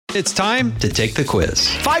It's time to take the quiz.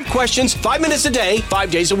 5 questions, 5 minutes a day,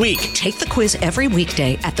 5 days a week. Take the quiz every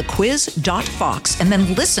weekday at thequiz.fox and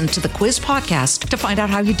then listen to the quiz podcast to find out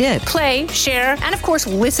how you did. Play, share, and of course,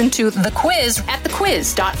 listen to the quiz at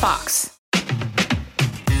thequiz.fox.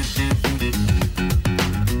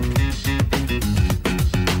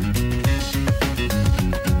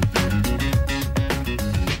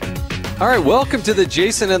 All right, welcome to the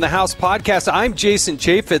Jason in the House podcast. I'm Jason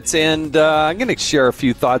Chaffetz, and I'm going to share a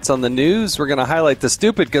few thoughts on the news. We're going to highlight the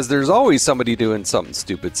stupid because there's always somebody doing something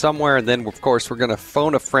stupid somewhere. And then, of course, we're going to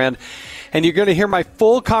phone a friend. And you're going to hear my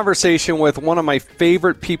full conversation with one of my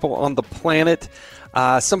favorite people on the planet,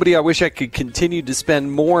 somebody I wish I could continue to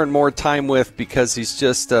spend more and more time with because he's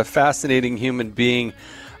just a fascinating human being,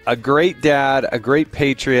 a great dad, a great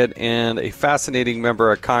patriot, and a fascinating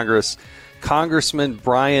member of Congress. Congressman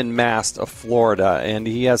Brian Mast of Florida, and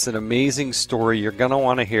he has an amazing story. You're going to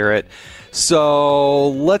want to hear it. So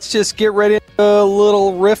let's just get ready to a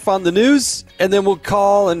little riff on the news, and then we'll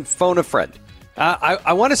call and phone a friend.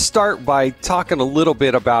 I want to start by talking a little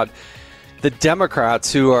bit about the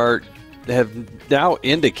Democrats who have now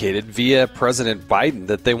indicated via President Biden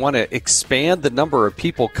that they want to expand the number of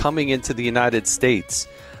people coming into the United States.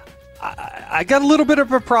 I got a little bit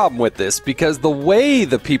of a problem with this because the way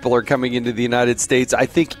the people are coming into the United States, I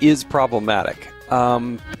think, is problematic.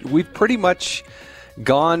 We've pretty much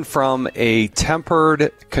gone from a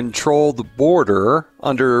tempered, controlled border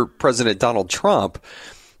under President Donald Trump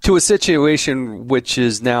to a situation which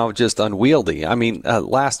is now just unwieldy. I mean,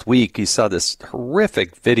 last week you saw this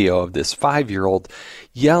horrific video of this 5-year-old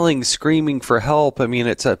yelling, screaming for help. I mean,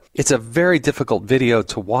 it's a very difficult video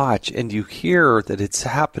to watch, and you hear that it's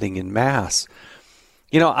happening in mass.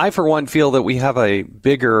 You know, I, for one, feel that we have a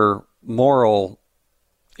bigger moral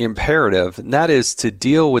imperative, and that is to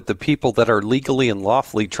deal with the people that are legally and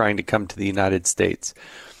lawfully trying to come to the United States.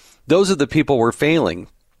 Those are the people we're failing.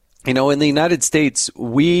 You know, in the United States,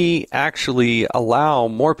 we actually allow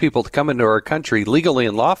more people to come into our country legally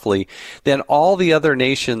and lawfully than all the other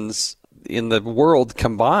nations in the world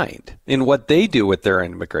combined in what they do with their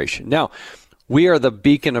immigration. Now, we are the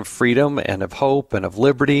beacon of freedom and of hope and of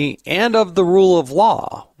liberty and of the rule of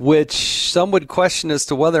law, which some would question as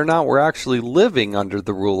to whether or not we're actually living under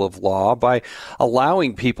the rule of law by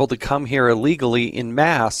allowing people to come here illegally in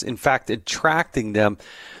mass, in fact, attracting them,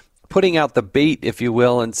 putting out the bait, if you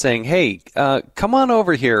will, and saying, hey, come on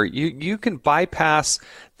over here. You can bypass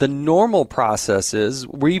the normal processes.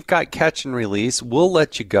 We've got catch and release. We'll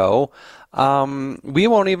let you go. We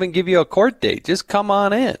won't even give you a court date. Just come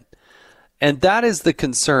on in. And that is the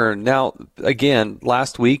concern. Now, again,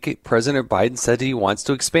 last week, President Biden said he wants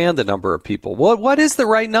to expand the number of people. What is the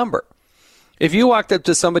right number? If you walked up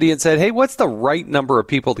to somebody and said, hey, what's the right number of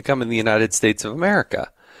people to come in the United States of America?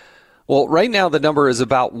 Well, right now the number is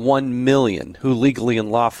about 1 million who legally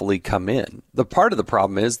and lawfully come in. The part of the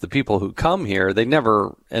problem is the people who come here, they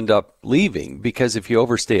never end up leaving because if you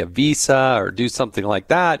overstay a visa or do something like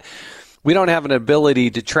that, we don't have an ability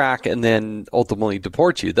to track and then ultimately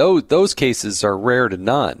deport you. Those cases are rare to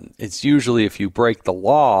none. It's usually if you break the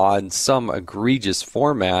law in some egregious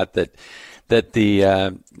format that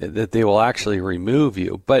they will actually remove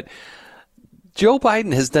you. But Joe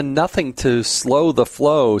Biden has done nothing to slow the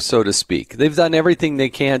flow, so to speak. They've done everything they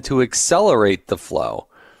can to accelerate the flow.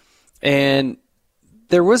 And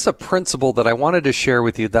there was a principle that I wanted to share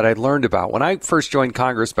with you that I learned about. When I first joined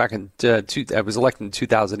Congress back in, I was elected in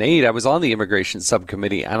 2008, I was on the Immigration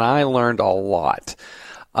Subcommittee, and I learned a lot.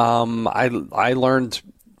 I learned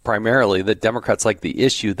primarily that Democrats like the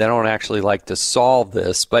issue. They don't actually like to solve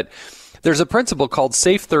this. But there's a principle called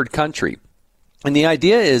safe third country. And the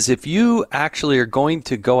idea is if you actually are going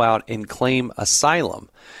to go out and claim asylum,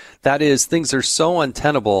 that is, things are so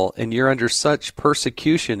untenable and you're under such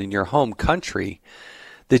persecution in your home country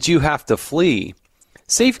that you have to flee.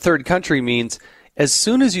 Safe third country means as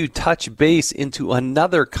soon as you touch base into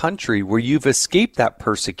another country where you've escaped that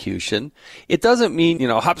persecution, it doesn't mean,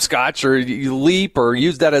 hopscotch or you leap or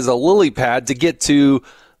use that as a lily pad to get to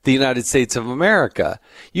the United States of America.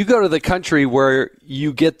 You go to the country where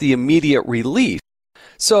you get the immediate relief.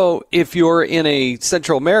 So if you're in a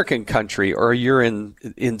Central American country or you're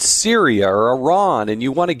in Syria or Iran and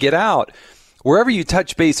you want to get out, wherever you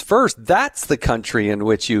touch base first, that's the country in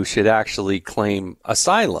which you should actually claim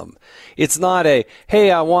asylum. It's not hey,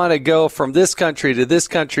 I want to go from this country to this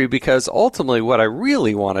country because ultimately what I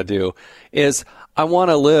really want to do is I want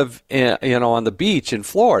to live, on the beach in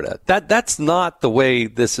Florida. That's not the way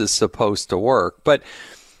this is supposed to work. But,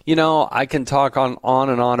 I can talk on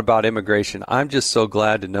and on about immigration. I'm just so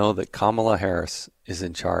glad to know that Kamala Harris is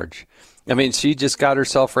in charge. I mean, she just got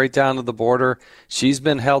herself right down to the border. She's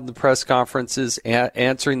been held in press conferences,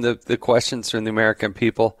 answering the questions from the American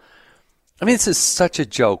people. I mean, this is such a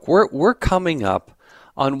joke. We're coming up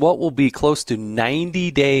on what will be close to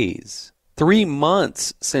 90 days, 3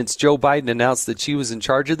 months since Joe Biden announced that she was in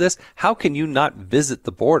charge of this. How can you not visit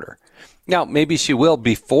the border? Now, maybe she will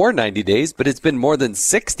before 90 days, but it's been more than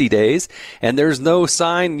 60 days, and there's no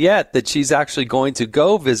sign yet that she's actually going to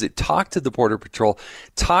go visit, talk to the Border Patrol,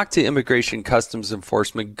 talk to Immigration Customs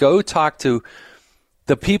Enforcement, go talk to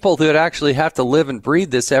the people that actually have to live and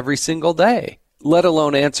breathe this every single day, let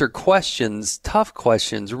alone answer questions, tough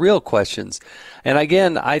questions, real questions. And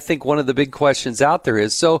again, I think one of the big questions out there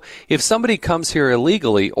is, so if somebody comes here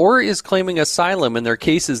illegally or is claiming asylum and their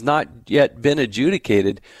case has not yet been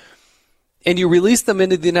adjudicated, and you release them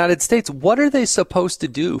into the United States, what are they supposed to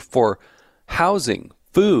do for housing,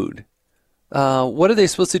 food? What are they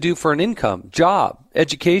supposed to do for an income, job,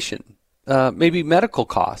 education, maybe medical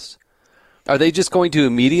costs? Are they just going to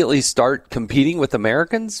immediately start competing with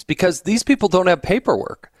Americans? Because these people don't have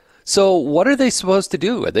paperwork. So what are they supposed to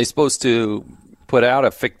do? Are they supposed to put out a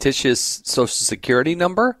fictitious Social Security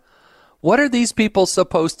number? What are these people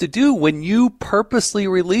supposed to do when you purposely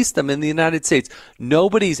release them in the United States?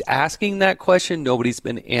 Nobody's asking that question. Nobody's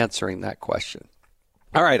been answering that question.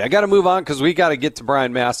 All right, I got to move on because we got to get to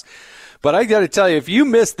Brian Mast. But I got to tell you, if you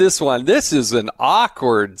missed this one, this is an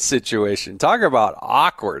awkward situation. Talk about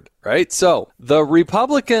awkward, right? So the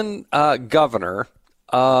Republican governor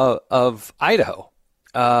of Idaho,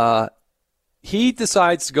 he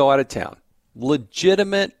decides to go out of town.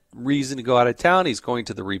 Legitimate reason to go out of town. He's going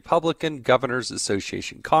to the Republican Governors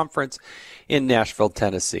Association conference in Nashville,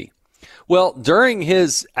 Tennessee. Well, during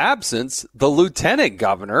his absence, the lieutenant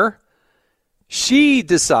governor, she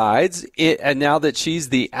decides, and now that she's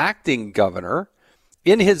the acting governor,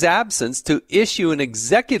 in his absence to issue an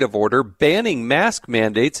executive order banning mask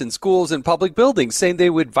mandates in schools and public buildings, saying they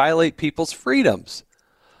would violate people's freedoms.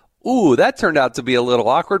 Ooh, that turned out to be a little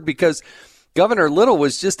awkward because Governor Little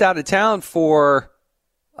was just out of town for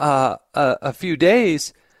a few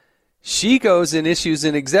days. She goes and issues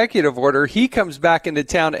an executive order. He comes back into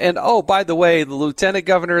town. And, oh, by the way, the lieutenant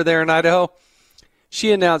governor there in Idaho,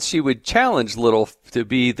 she announced she would challenge Little to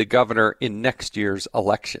be the governor in next year's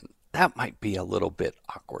election. That might be a little bit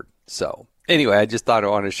awkward. So anyway, I just thought I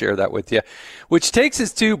wanted to share that with you, which takes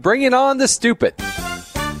us to bringing on the stupid.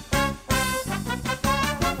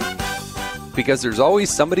 Because there's always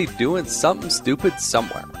somebody doing something stupid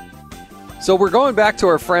somewhere. So we're going back to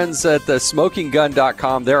our friends at the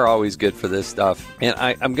smokinggun.com. They're always good for this stuff. And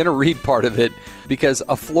I'm going to read part of it because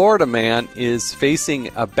a Florida man is facing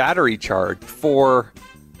a battery charge for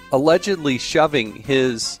allegedly shoving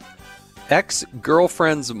his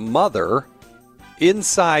ex-girlfriend's mother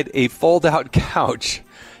inside a fold-out couch.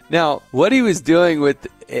 Now, what he was doing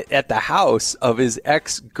at the house of his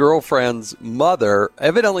ex-girlfriend's mother,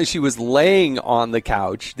 evidently she was laying on the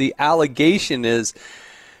couch. The allegation is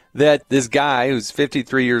that this guy who's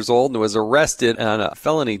 53 years old and was arrested on a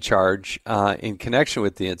felony charge in connection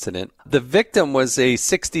with the incident. The victim was a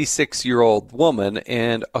 66-year-old woman,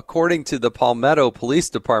 and according to the Palmetto Police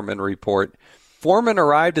Department report, foreman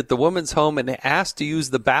arrived at the woman's home and asked to use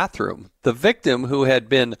the bathroom. The victim, who had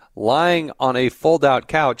been lying on a fold-out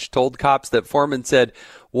couch, told cops that foreman said,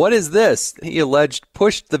 "What is this?" He alleged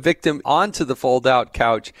pushed the victim onto the fold-out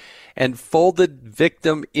couch and folded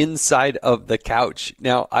victim inside of the couch.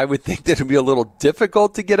 Now, I would think that it would be a little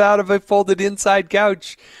difficult to get out of a folded inside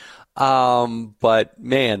couch. But,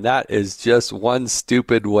 man, that is just one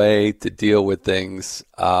stupid way to deal with things.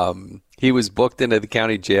 He was booked into the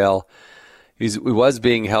county jail. He was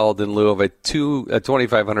being held in lieu of a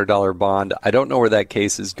 $2,500 bond. I don't know where that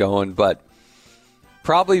case is going, but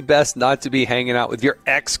probably best not to be hanging out with your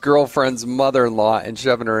ex-girlfriend's mother-in-law and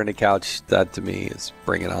shoving her in a couch. That, to me, is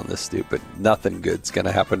bringing on the stupid. Nothing good's going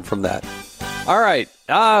to happen from that. All right.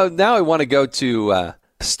 Now I want to go to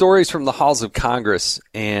stories from the halls of Congress.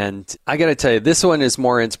 And I got to tell you, this one is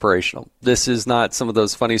more inspirational. This is not some of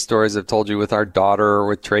those funny stories I've told you with our daughter or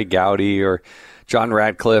with Trey Gowdy or John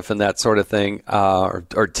Radcliffe and that sort of thing,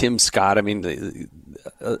 or Tim Scott. I mean,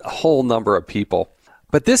 a whole number of people.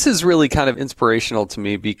 But this is really kind of inspirational to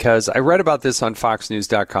me because I read about this on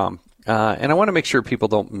FoxNews.com, and I want to make sure people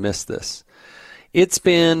don't miss this. It's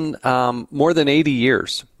been more than 80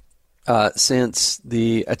 years since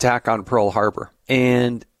the attack on Pearl Harbor,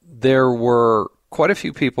 and there were quite a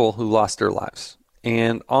few people who lost their lives.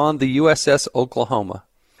 And on the USS Oklahoma,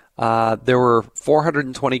 there were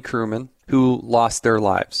 420 crewmen who lost their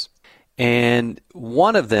lives. And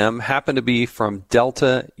one of them happened to be from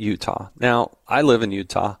Delta, Utah. Now, I live in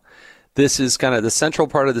Utah. This is kind of the central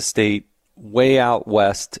part of the state. way out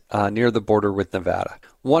west near the border with Nevada.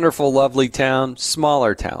 Wonderful, lovely town,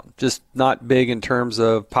 smaller town, just not big in terms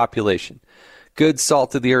of population. Good,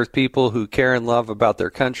 salt-of-the-earth people who care and love about their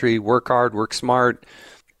country, work hard, work smart.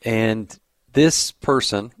 And this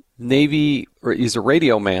person, he's a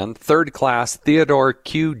radio man, third class, Theodore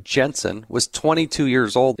Q. Jensen, was 22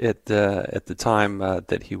 years old at the time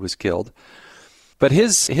that he was killed. But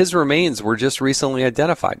his remains were just recently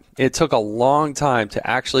identified. It took a long time to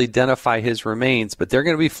actually identify his remains, but they're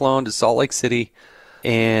going to be flown to Salt Lake City,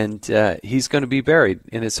 and he's going to be buried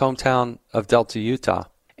in his hometown of Delta, Utah.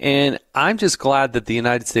 And I'm just glad that the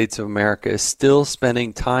United States of America is still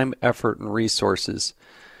spending time, effort, and resources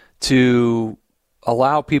to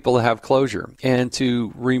allow people to have closure and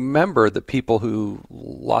to remember the people who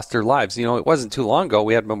lost their lives. You know, it wasn't too long ago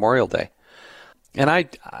we had Memorial Day. And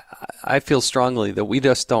I feel strongly that we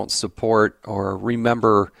just don't support or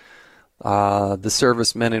remember the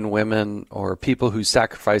servicemen and women or people who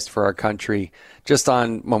sacrificed for our country just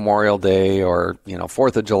on Memorial Day or,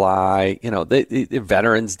 4th of July, the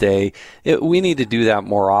Veterans Day. We need to do that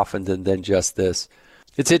more often than just this.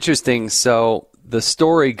 It's interesting. So the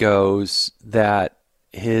story goes that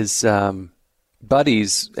his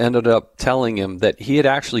buddies ended up telling him that he had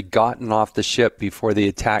actually gotten off the ship before the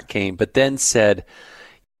attack came, but then said,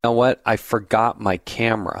 you know what, I forgot my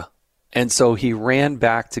camera. And so he ran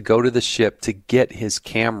back to go to the ship to get his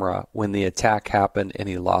camera when the attack happened, and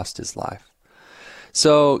he lost his life.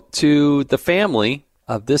 So to the family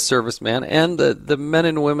of this serviceman and the men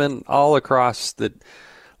and women all across that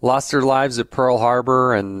lost their lives at Pearl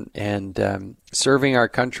Harbor and serving our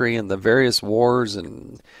country in the various wars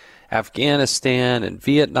and Afghanistan and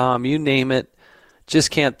Vietnam, you name it, just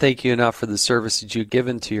can't thank you enough for the service that you've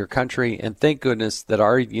given to your country. And thank goodness that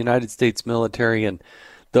our United States military and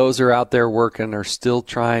those who are out there working are still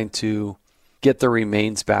trying to get the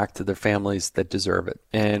remains back to their families that deserve it.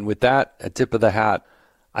 And with that, a tip of the hat,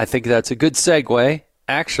 I think that's a good segue,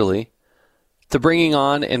 actually, to bringing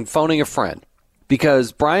on and phoning a friend.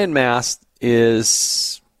 Because Brian Mast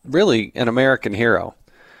is really an American hero.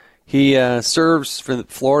 He serves for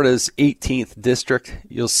Florida's 18th district.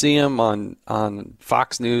 You'll see him on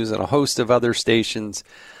Fox News and a host of other stations,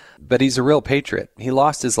 but he's a real patriot. He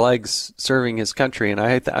lost his legs serving his country, and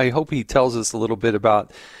I hope he tells us a little bit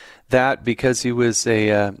about that, because he was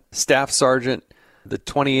a staff sergeant, the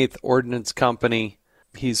 28th Ordnance Company.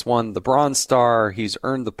 He's won the Bronze Star. He's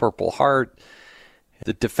earned the Purple Heart,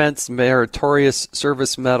 the Defense Meritorious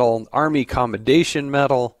Service Medal, Army Commendation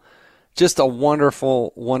Medal. Just a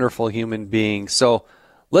wonderful, wonderful human being. So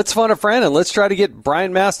let's phone a friend and let's try to get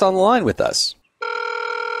Brian Mast on the line with us.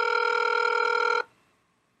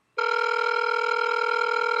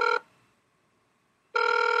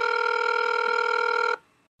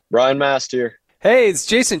 Brian Mast here. Hey, it's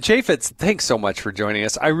Jason Chaffetz. Thanks so much for joining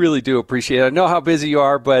us. I really do appreciate it. I know how busy you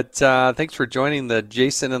are, but thanks for joining the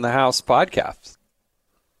Jason in the House podcast.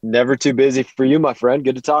 Never too busy for you, my friend.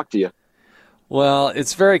 Good to talk to you. Well,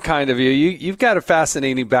 it's very kind of you. You've got a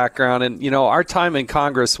fascinating background, and our time in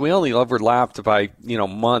Congress, we only overlapped by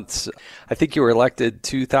months. I think you were elected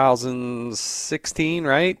 2016,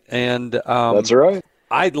 right? And that's right.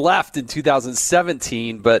 I left in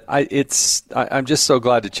 2017, but I'm just so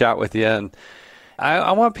glad to chat with you, and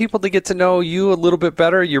I want people to get to know you a little bit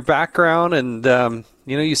better, your background, and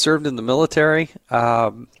you served in the military.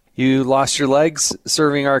 You lost your legs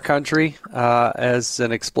serving our country as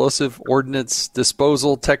an explosive ordnance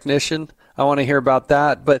disposal technician. I want to hear about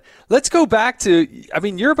that. But let's go back to,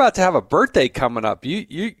 you're about to have a birthday coming up.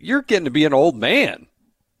 You're getting to be an old man.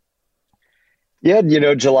 Yeah,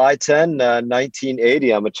 July 10,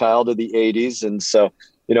 1980. I'm a child of the 80s. And so,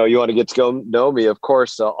 you want to get to go know me. Of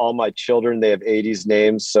course, all my children, they have 80s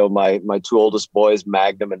names. So my two oldest boys,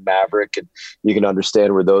 Magnum and Maverick, and you can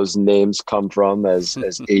understand where those names come from as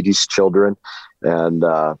 80s children. And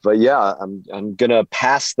but yeah, I'm going to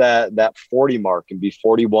pass that 40 mark and be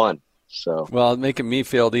 41. So well, making me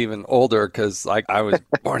feel even older because I was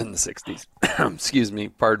born in the 60s. Excuse me,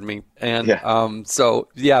 pardon me. And so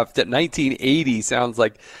that 1980 sounds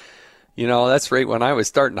like, that's right when I was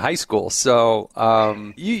starting high school. So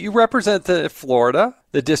you represent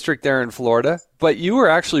the district there in Florida, but you were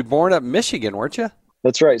actually born up in Michigan, weren't you?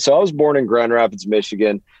 That's right. So I was born in Grand Rapids,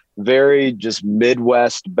 Michigan. Very just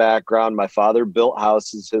Midwest background. My father built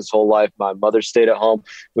houses his whole life. My mother stayed at home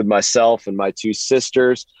with myself and my two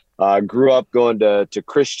sisters. Grew up going to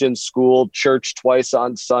Christian school, church twice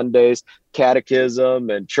on Sundays,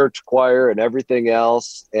 catechism and church choir and everything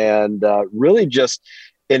else. And really just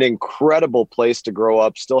an incredible place to grow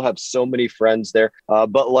up, still have so many friends there.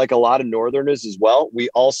 But like a lot of Northerners as well, we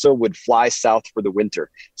also would fly south for the winter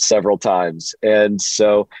several times. And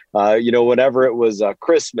so, whenever it was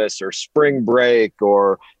Christmas or spring break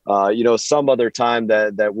or, some other time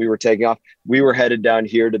that we were taking off, we were headed down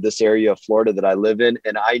here to this area of Florida that I live in.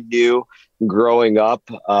 And I knew growing up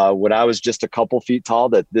when I was just a couple feet tall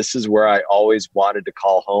that this is where I always wanted to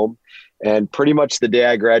call home. And pretty much the day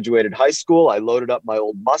I graduated high school, I loaded up my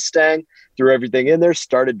old Mustang, threw everything in there,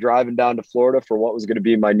 started driving down to Florida for what was going to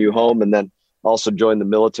be my new home, and then also joined the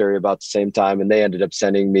military about the same time. And they ended up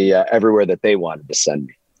sending me everywhere that they wanted to send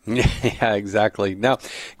me. Yeah, exactly. Now,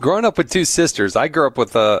 growing up with two sisters, I grew up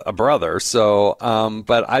with a brother,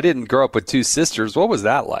 but I didn't grow up with two sisters. What was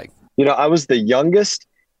that like? I was the youngest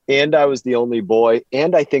and I was the only boy,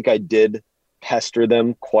 and I think I did pester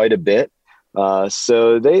them quite a bit.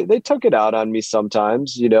 So they took it out on me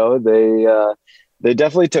sometimes. They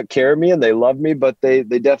definitely took care of me and they loved me, but they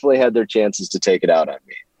definitely had their chances to take it out on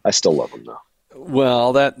me. I still love them though.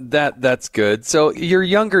 Well, that's good. So your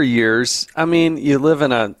younger years, I mean, you live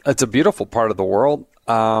it's a beautiful part of the world.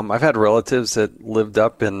 I've had relatives that lived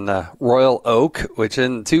up in Royal Oak, which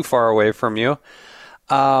isn't too far away from you.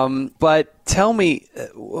 But tell me,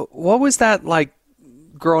 what was that like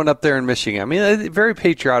growing up there in Michigan? I mean, a very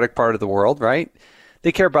patriotic part of the world, right?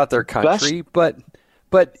 They care about their country, but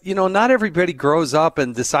not everybody grows up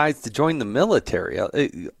and decides to join the military.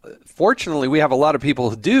 Fortunately, we have a lot of people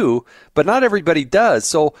who do, but not everybody does.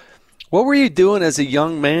 So what were you doing as a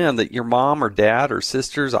young man that your mom or dad or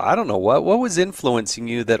sisters, I don't know, what was influencing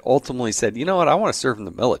you that ultimately said, you know what, I want to serve in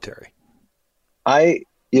the military? I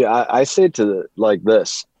say to like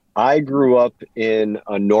this. I grew up in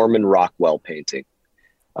a Norman Rockwell painting.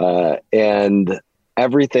 And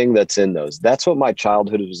everything that's in those. That's what my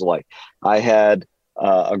childhood was like. I had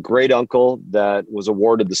a great uncle that was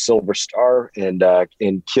awarded the Silver Star and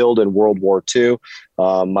killed in World War II.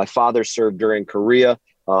 My father served during Korea.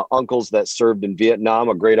 Uncles that served in Vietnam.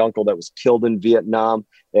 A great uncle that was killed in Vietnam,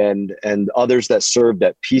 and others that served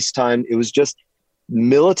at peacetime. It was just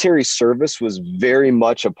military service was very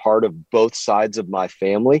much a part of both sides of my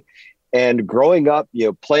family. And growing up,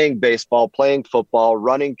 playing baseball, playing football,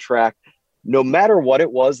 running track, no matter what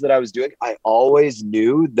it was that I was doing, I always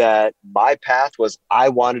knew that my path was I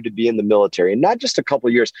wanted to be in the military. And not just a couple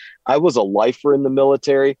of years. I was a lifer in the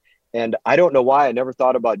military. And I don't know why I never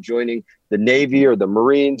thought about joining the Navy or the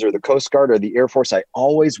Marines or the Coast Guard or the Air Force. I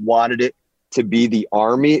always wanted it to be the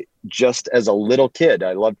Army just as a little kid.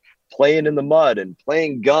 I loved playing in the mud and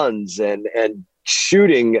playing guns and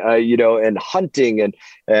shooting, and hunting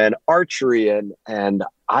and archery. And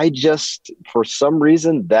I just, for some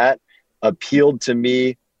reason, that appealed to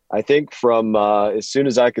me, I think from as soon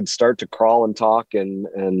as I could start to crawl and talk.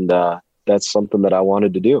 And that's something that I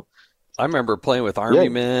wanted to do. I remember playing with Army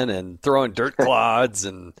men and throwing dirt clods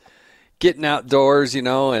and getting outdoors,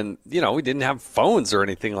 and, we didn't have phones or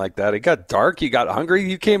anything like that. It got dark. You got hungry.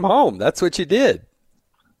 You came home. That's what you did.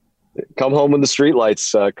 Come home when the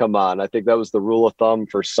streetlights come on. I think that was the rule of thumb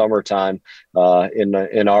for summertime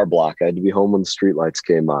in our block. I had to be home when the streetlights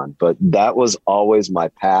came on. But that was always my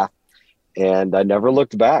path, and I never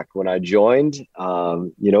looked back. When I joined, it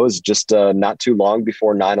was just not too long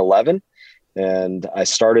before 9/11, and I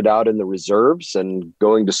started out in the reserves and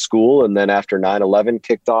going to school. And then after 9/11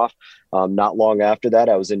 kicked off, not long after that,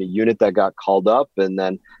 I was in a unit that got called up, and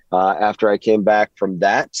then after I came back from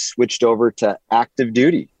that, switched over to active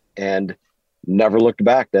duty. And never looked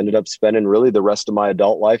back. Ended up spending really the rest of my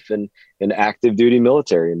adult life in active duty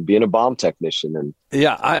military and being a bomb technician. And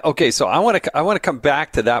so I want to come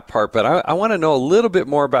back to that part, but I want to know a little bit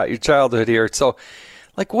more about your childhood here. So,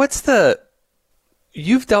 like,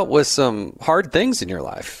 you've dealt with some hard things in your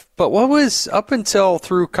life, but what was up until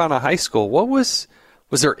through kind of high school? Was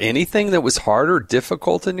there anything that was hard or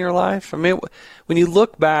difficult in your life? I mean, when you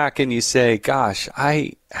look back and you say, "Gosh,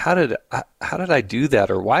 how did I do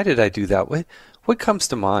that, or why did I do that?" What comes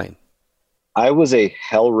to mind? I was a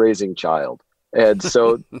hell-raising child, and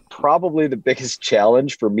so probably the biggest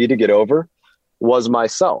challenge for me to get over was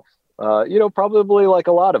myself. Probably like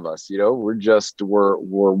a lot of us. We're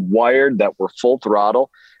wired that we're full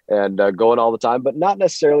throttle and going all the time, but not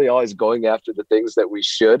necessarily always going after the things that we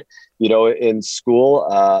should. In school,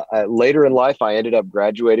 later in life, I ended up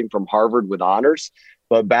graduating from Harvard with honors.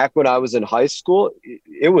 But back when I was in high school,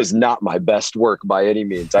 it was not my best work by any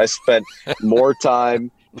means. I spent more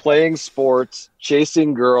time playing sports,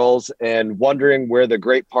 chasing girls, and wondering where the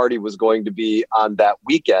great party was going to be on that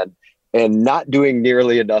weekend and not doing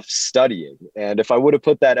nearly enough studying. And if I would have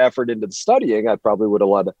put that effort into the studying, I probably would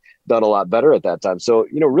have done a lot better at that time. So,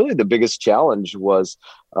 really the biggest challenge was,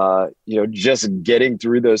 just getting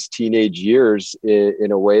through those teenage years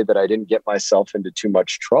in a way that I didn't get myself into too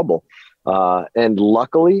much trouble. And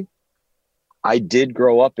luckily, I did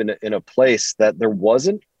grow up in a place that there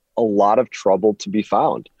wasn't a lot of trouble to be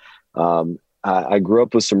found. I grew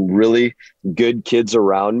up with some really good kids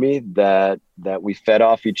around me that we fed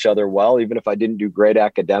off each other well. Even if I didn't do great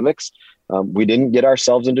academics, we didn't get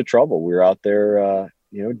ourselves into trouble. We were out there,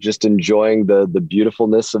 just enjoying the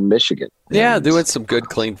beautifulness of Michigan. Yeah, doing some good,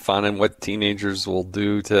 clean fun and what teenagers will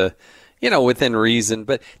do to, within reason.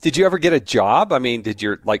 But did you ever get a job? I mean, did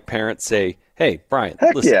your parents say, "Hey, Brian,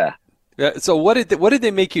 Heck listen." Yeah. So what did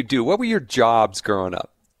they make you do? What were your jobs growing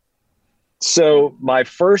up? So my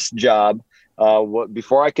first job,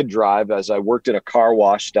 before I could drive, as I worked in a car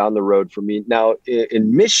wash down the road from me. Now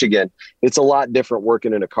in Michigan, it's a lot different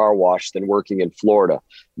working in a car wash than working in Florida,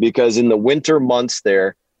 because in the winter months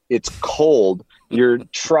there, it's cold. You're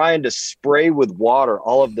trying to spray with water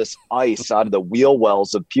all of this ice out of the wheel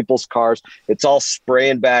wells of people's cars. It's all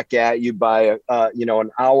spraying back at you by,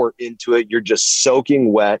 an hour into it. You're just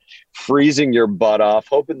soaking wet, freezing your butt off,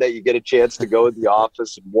 hoping that you get a chance to go in the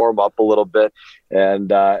office and warm up a little bit.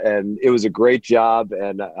 And it was a great job.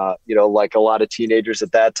 And, like a lot of teenagers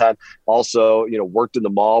at that time, also, worked in the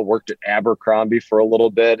mall, worked at Abercrombie for a little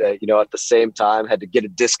bit, at the same time, had to get a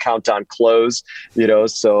discount on clothes,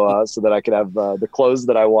 so that I could have the clothes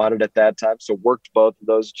that I wanted at that time. So worked both of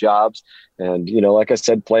those jobs. And, like I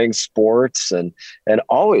said, playing sports and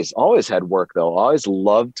always had work, though. Always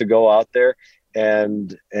loved to go out there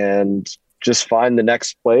and just find the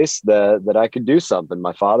next place that I could do something.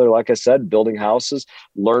 My father, like I said, building houses,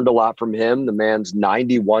 learned a lot from him. The man's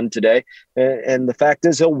 91 today. And the fact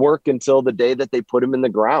is, he'll work until the day that they put him in the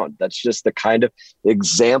ground. That's just the kind of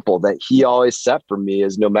example that he always set for me,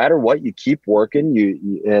 is no matter what, you keep working.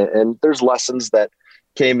 And there's lessons that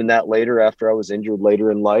came in that later, after I was injured later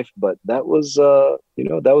in life. But that was, that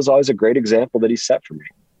was always a great example that he set for me.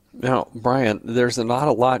 Now, Brian, there's not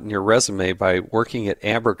a lot in your resume by working at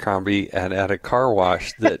Abercrombie and at a car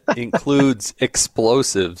wash that includes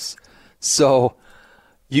explosives. So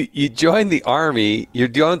you joined the Army, you're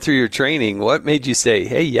going through your training. What made you say,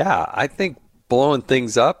 hey, yeah, I think blowing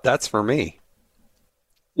things up, that's for me?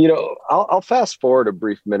 I'll fast forward a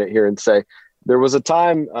brief minute here and say, there was a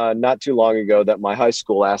time not too long ago that my high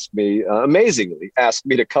school amazingly asked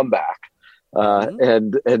me to come back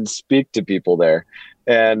and speak to people there.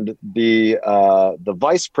 And the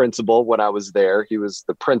vice principal, when I was there, he was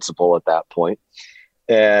the principal at that point,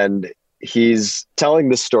 and he's telling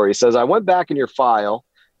this story. He says, I went back in your file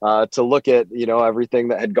to look at, everything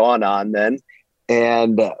that had gone on then.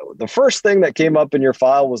 And the first thing that came up in your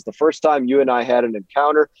file was the first time you and I had an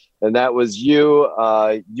encounter. And that was you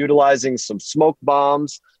utilizing some smoke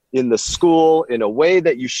bombs in the school in a way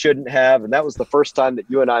that you shouldn't have. And that was the first time that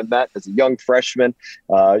you and I met as a young freshman,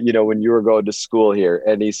 when you were going to school here.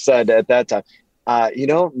 And he said at that time,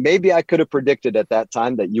 maybe I could have predicted at that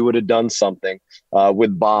time that you would have done something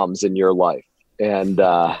with bombs in your life. And,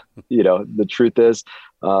 the truth is,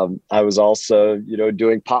 I was also,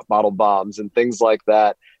 doing pop bottle bombs and things like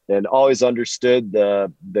that, and always understood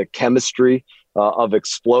the chemistry of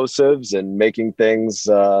explosives and making things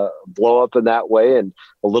blow up in that way, and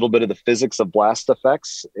a little bit of the physics of blast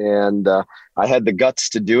effects. And I had the guts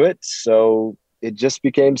to do it. So it just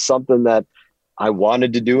became something that I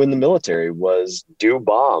wanted to do in the military, was do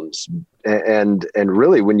bombs. And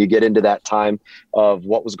really, when you get into that time of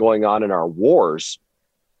what was going on in our wars,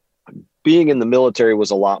 being in the military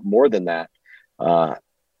was a lot more than that.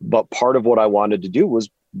 But part of what I wanted to do was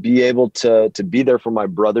be able to be there for my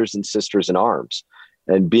brothers and sisters in arms.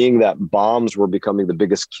 And being that bombs were becoming the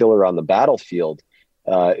biggest killer on the battlefield,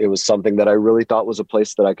 it was something that I really thought was a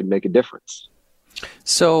place that I could make a difference.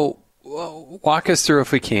 So walk us through,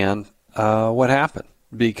 if we can, what happened,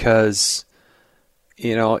 because,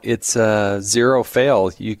 it's a zero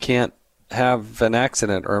fail. You can't have an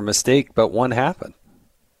accident or a mistake, but one happened.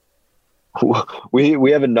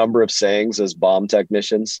 We have a number of sayings as bomb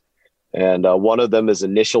technicians, and one of them is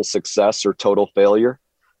initial success or total failure.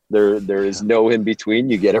 There is no in between.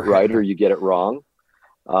 You get it right or you get it wrong.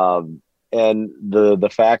 And the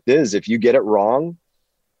fact is, if you get it wrong,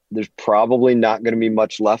 there's probably not going to be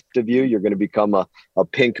much left of you. You're going to become a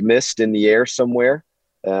pink mist in the air somewhere.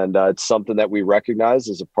 And it's something that we recognize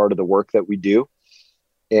as a part of the work that we do.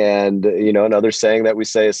 And, another saying that we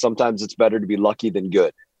say is sometimes it's better to be lucky than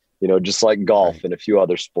good, just like golf and a few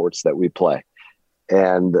other sports that we play.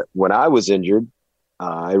 And when I was injured,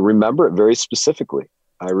 I remember it very specifically.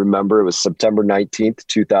 I remember it was September 19th,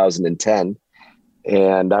 2010.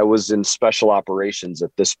 And I was in special operations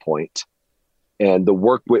at this point. And the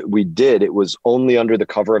work we did, it was only under the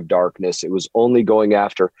cover of darkness. It was only going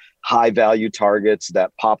after high value targets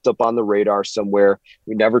that popped up on the radar somewhere.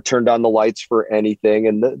 We never turned on the lights for anything.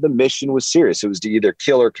 And the mission was serious. It was to either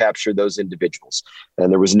kill or capture those individuals.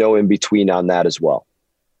 And there was no in between on that as well.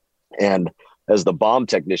 And as the bomb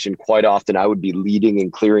technician, quite often I would be leading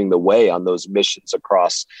and clearing the way on those missions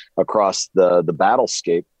across the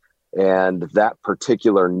battlescape. And that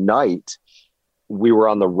particular night, we were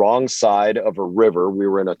on the wrong side of a river. We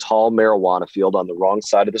were in a tall marijuana field on the wrong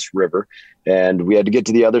side of this river, and we had to get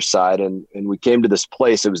to the other side. And we came to this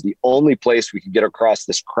place. It was the only place we could get across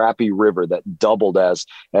this crappy river that doubled as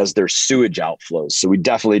their sewage outflows. So we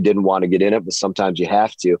definitely didn't want to get in it, but sometimes you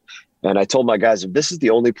have to. And I told my guys, if this is the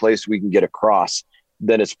only place we can get across,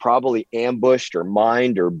 then it's probably ambushed or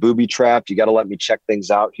mined or booby trapped. You got to let me check things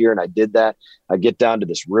out here. And I did that. I get down to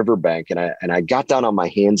this riverbank and I got down on my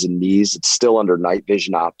hands and knees. It's still under night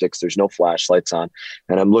vision optics. There's no flashlights on.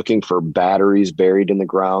 And I'm looking for batteries buried in the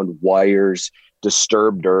ground, wires,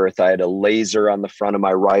 disturbed earth. I had a laser on the front of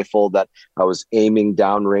my rifle that I was aiming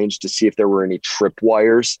downrange to see if there were any trip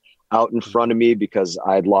wires out in front of me, because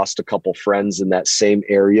I had lost a couple friends in that same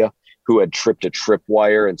area who had tripped a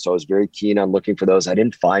tripwire. And so I was very keen on looking for those. I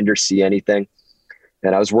didn't find or see anything.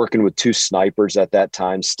 And I was working with 2 snipers at that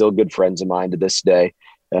time, still good friends of mine to this day.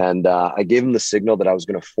 And I gave them the signal that I was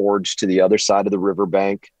going to forge to the other side of the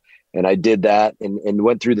riverbank. And I did that and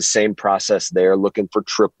went through the same process there, looking for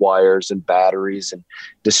tripwires and batteries and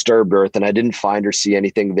disturbed earth. And I didn't find or see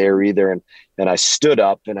anything there either. And I stood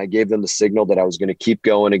up and I gave them the signal that I was going to keep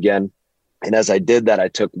going again. And as I did that, I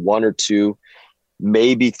took 1 or 2,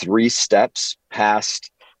 maybe 3 steps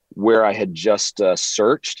past where I had just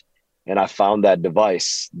searched, and I found that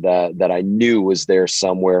device that I knew was there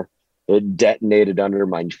somewhere. It detonated under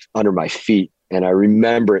my feet, and I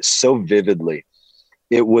remember it so vividly.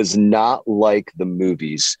 It was not like the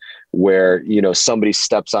movies where, somebody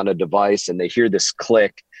steps on a device and they hear this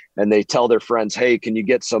click and they tell their friends, "Hey, can you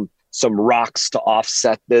get some rocks to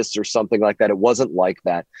offset this?" or something like that. It wasn't like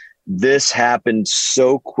that. This happened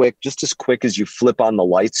so quick, just as quick as you flip on the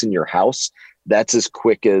lights in your house. That's as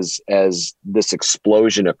quick as this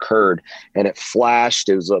explosion occurred. And it flashed.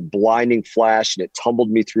 It was a blinding flash, and it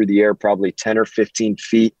tumbled me through the air probably 10 or 15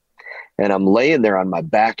 feet. And I'm laying there on my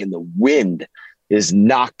back, and the wind is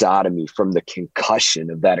knocked out of me from the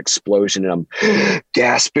concussion of that explosion. And I'm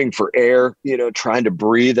gasping for air, trying to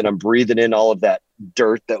breathe. And I'm breathing in all of that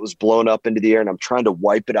dirt that was blown up into the air. And I'm trying to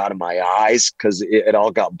wipe it out of my eyes because it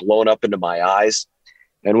all got blown up into my eyes.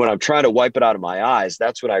 And when I'm trying to wipe it out of my eyes,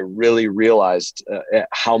 that's when I really realized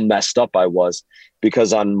how messed up I was,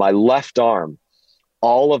 because on my left arm,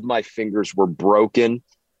 all of my fingers were broken.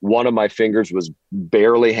 One of my fingers was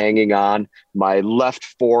barely hanging on. My left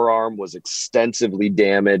forearm was extensively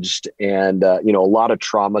damaged, and a lot of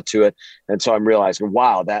trauma to it. And so I'm realizing,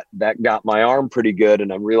 wow, that got my arm pretty good.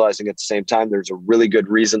 And I'm realizing at the same time, there's a really good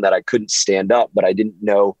reason that I couldn't stand up, but I didn't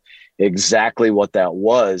know exactly what that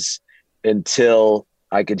was until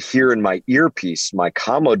I could hear in my earpiece, my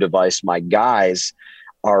commo device, my guys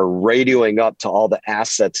are radioing up to all the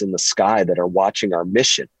assets in the sky that are watching our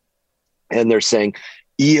mission. And they're saying,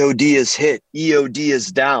 EOD is hit, EOD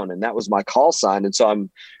is down. And that was my call sign. And so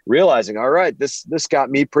I'm realizing, all right, this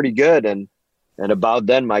got me pretty good. And about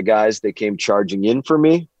then, my guys, they came charging in for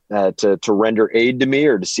me to render aid to me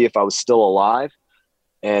or to see if I was still alive,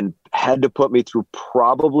 and had to put me through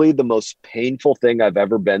probably the most painful thing I've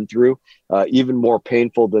ever been through, even more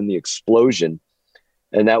painful than the explosion.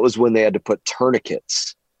 And that was when they had to put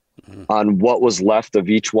tourniquets on what was left of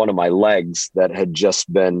each one of my legs that had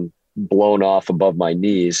just been blown off above my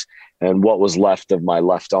knees, and what was left of my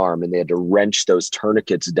left arm. And they had to wrench those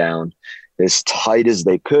tourniquets down as tight as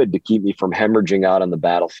they could to keep me from hemorrhaging out on the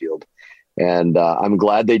battlefield. And I'm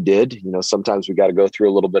glad they did. Sometimes we got to go through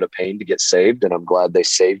a little bit of pain to get saved, and I'm glad they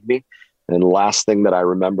saved me. And the last thing that I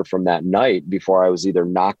remember from that night, before I was either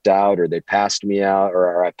knocked out or they passed me out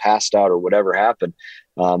or I passed out or whatever happened,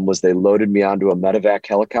 was they loaded me onto a medevac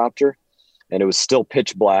helicopter. And it was still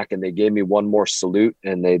pitch black, and they gave me one more salute,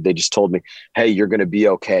 and they just told me, "Hey, you're going to be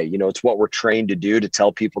okay." It's what we're trained to do, to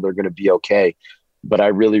tell people they're going to be okay. But I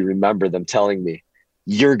really remember them telling me,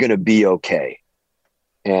 "You're going to be okay."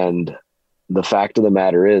 And the fact of the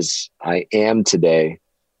matter is, I am today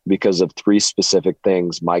because of 3 specific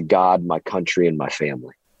things: my God, my country, and my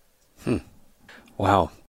family.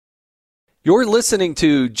 Wow. You're listening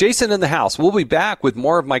to Jason in the House. We'll be back with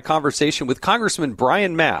more of my conversation with Congressman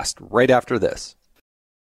Brian Mast right after this.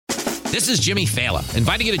 This is Jimmy Fallon,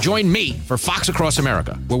 inviting you to join me for Fox Across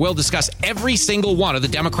America, where we'll discuss every single one of the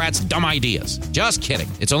Democrats' dumb ideas. Just kidding.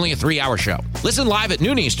 It's only a 3-hour show. Listen live at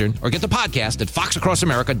noon Eastern or get the podcast at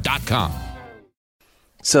foxacrossamerica.com.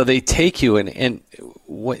 So they take you, and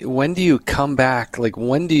when do you come back? Like,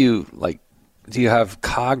 when do you, do you have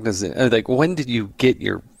cognizant? Like, when did you get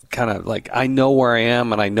your kind of, I know where I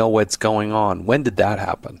am and I know what's going on? When did that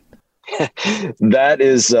happen?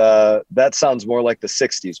 That sounds more like the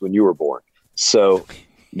 60s when you were born. So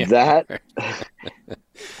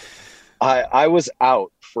I was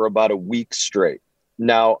out for about a week straight.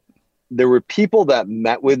 Now, there were people that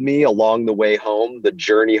met with me along the way home, the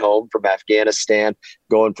journey home from Afghanistan,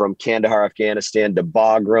 going from Kandahar, Afghanistan to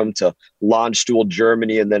Bagram to Landstuhl,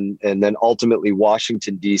 Germany, and then ultimately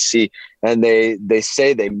Washington, D.C. And they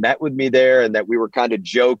say they met with me there and that we were kind of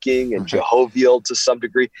joking and jovial to some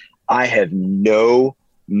degree. I have no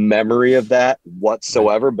memory of that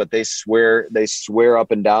whatsoever, but they swear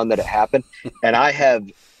up and down that it happened. And I have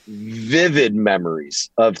vivid memories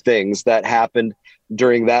of things that happened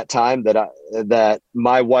during that time that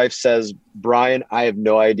my wife says, Brian, I have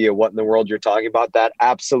no idea what in the world you're talking about. That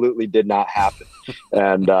absolutely did not happen.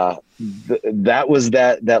 And that was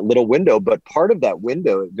that little window. But part of that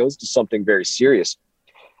window, it goes to something very serious.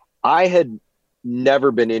 I had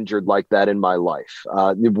never been injured like that in my life.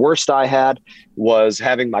 The worst I had was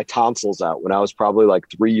having my tonsils out when I was probably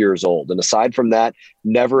 3 years old. And aside from that,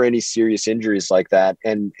 never any serious injuries like that.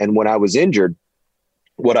 And when I was injured,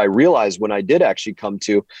 what I realized when I did actually come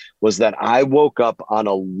to was that I woke up on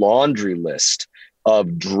a laundry list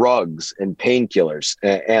of drugs and painkillers.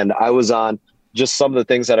 And I was on just some of the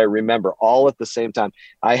things that I remember all at the same time.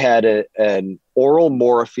 I had an oral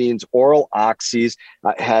morphines, oral oxys.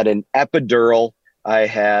 I had an epidural. I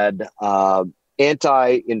had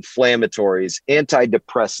anti-inflammatories,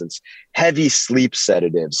 antidepressants, heavy sleep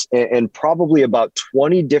sedatives, and probably about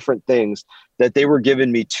 20 different things that they were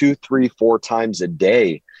giving me 2, 3, 4 times a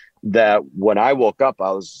day. That when I woke up,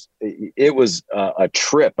 it was a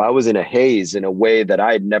trip. I was in a haze in a way that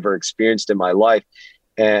I had never experienced in my life.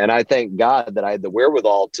 And I thank God that I had the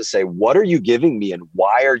wherewithal to say, what are you giving me and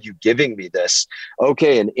why are you giving me this?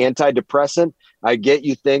 Okay, an antidepressant. I get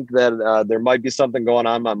you think that there might be something going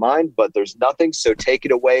on in my mind, but there's nothing. So take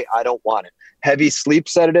it away. I don't want it. Heavy sleep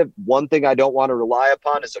sedative. One thing I don't want to rely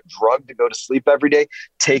upon is a drug to go to sleep every day.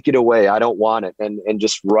 Take it away. I don't want it. And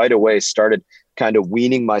just right away started kind of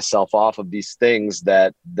weaning myself off of these things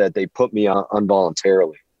that they put me on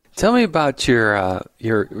involuntarily. Tell me about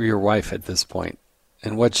your wife at this point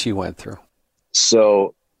and what she went through.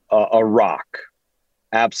 So a rock,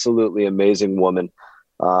 absolutely amazing woman.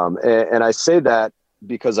 And I say that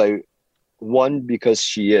because because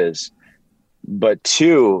she is, but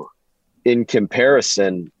 2, in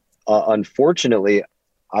comparison, unfortunately,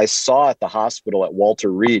 I saw at the hospital at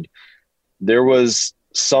Walter Reed, there was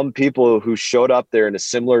some people who showed up there in a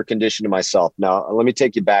similar condition to myself. Now, let me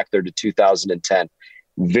take you back there to 2010.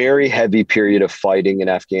 Very heavy period of fighting in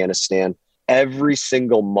Afghanistan. Every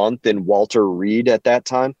single month in Walter Reed at that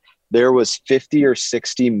time, there was 50 or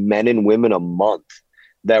 60 men and women a month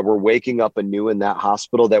that were waking up anew in that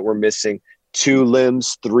hospital that were missing 2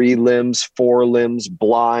 limbs, 3 limbs, 4 limbs,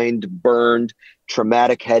 blind, burned,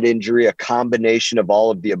 traumatic head injury, a combination of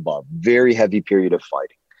all of the above. Very heavy period of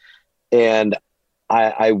fighting. And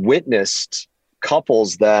I witnessed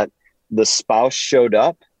couples that the spouse showed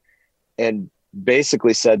up and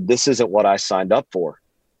basically said, this isn't what I signed up for,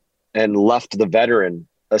 and left the veteran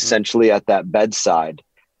essentially at that bedside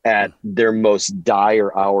at their most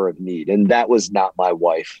dire hour of need. And that was not my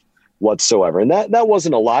wife whatsoever. And that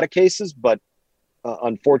wasn't a lot of cases, but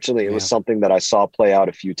unfortunately, it was something that I saw play out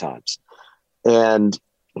a few times. And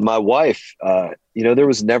my wife, there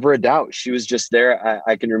was never a doubt. She was just there.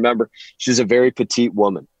 I can remember she was a very petite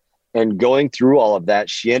woman. And going through all of that,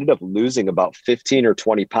 she ended up losing about 15 or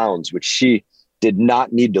 20 pounds, which she did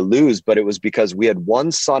not need to lose. But it was because we had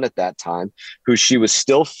one son at that time who she was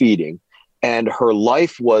still feeding. And her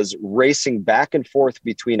life was racing back and forth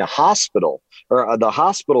between a hospital, or the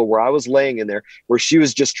hospital where I was laying in there, where she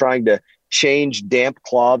was just trying to change damp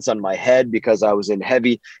cloths on my head because I was in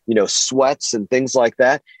heavy, sweats and things like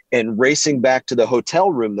that, and racing back to the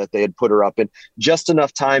hotel room that they had put her up in, just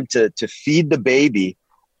enough time to feed the baby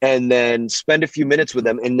and then spend a few minutes with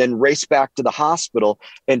them, and then race back to the hospital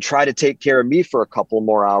and try to take care of me for a couple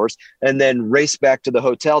more hours, and then race back to the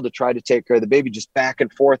hotel to try to take care of the baby, just back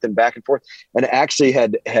and forth, and actually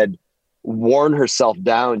had worn herself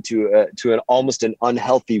down to an almost an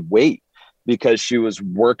unhealthy weight, because she was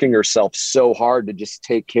working herself so hard to just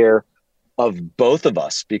take care of both of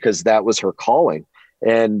us, because that was her calling.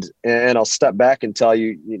 And I'll step back and tell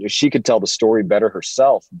you, she could tell the story better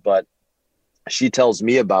herself, but she tells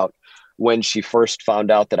me about when she first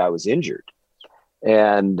found out that I was injured.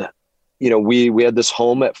 And, we had this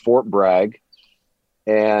home at Fort Bragg,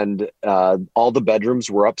 and all the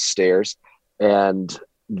bedrooms were upstairs, and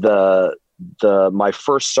my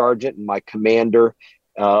first sergeant and my commander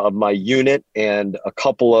of my unit and a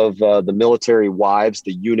couple of the military wives,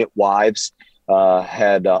 the unit wives,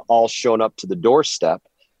 had all shown up to the doorstep.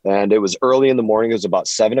 And it was early in the morning. It was about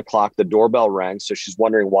 7 o'clock. The doorbell rang. So she's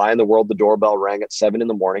wondering why in the world the doorbell rang at 7 in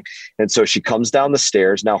the morning. And so she comes down the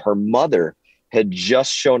stairs. Now, her mother had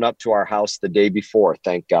just shown up to our house the day before,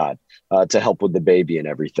 thank God, to help with the baby and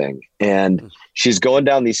everything. And she's going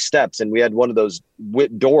down these steps, and we had one of those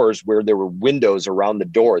doors where there were windows around the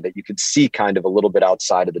door that you could see kind of a little bit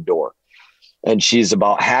outside of the door. And she's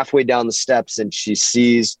about halfway down the steps, and she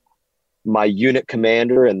sees my unit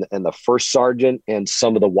commander and the first sergeant and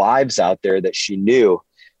some of the wives out there that she knew.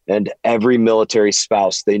 And every military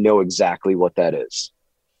spouse, they know exactly what that is.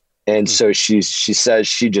 And so she says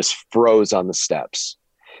she just froze on the steps,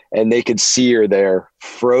 and they could see her there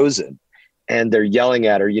frozen, and they're yelling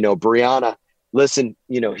at her, Brianna, listen,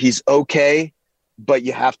 he's okay, but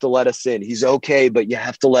you have to let us in. He's okay, but you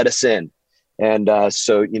have to let us in. And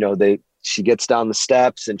so, she gets down the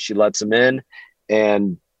steps and she lets him in,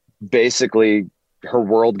 and basically her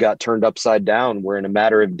world got turned upside down, where in a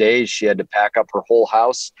matter of days she had to pack up her whole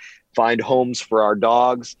house, find homes for our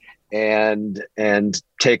dogs, and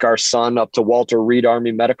take our son up to Walter Reed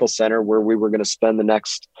Army Medical Center, where we were going to spend the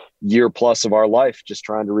next year plus of our life just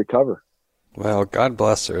trying to recover. Well, God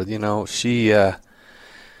bless her.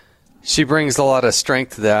 She brings a lot of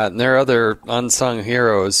strength to that, and there are other unsung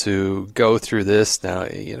heroes who go through this. Now,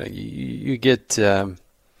 you get,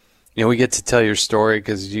 we get to tell your story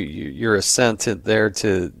because you're sent there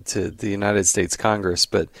to the United States Congress,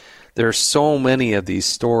 but there are so many of these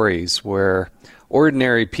stories where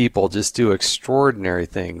ordinary people just do extraordinary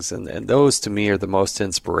things, and those to me are the most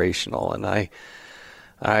inspirational. And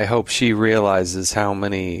I hope she realizes how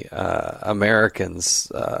many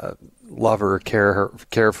Americans love her,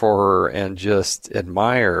 care for her, and just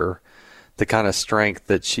admire the kind of strength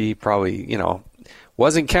that she probably,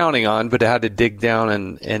 wasn't counting on, but had to dig down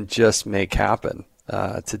and just make happen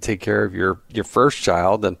to take care of your first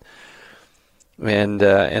child and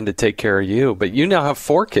to take care of you. But you now have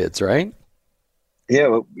 4 kids, right?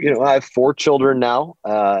 Yeah, I have 4 children now,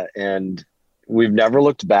 and we've never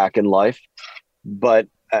looked back in life. But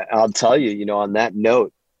I'll tell you, on that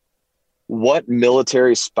note, what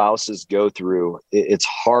military spouses go through, it's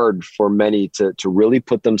hard for many to really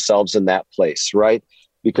put themselves in that place, right?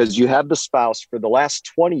 Because you have the spouse for the last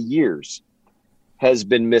 20 years has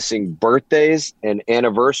been missing birthdays and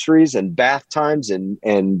anniversaries and bath times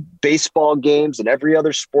and baseball games and every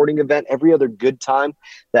other sporting event, every other good time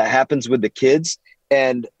that happens with the kids.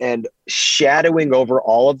 And shadowing over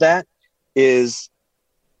all of that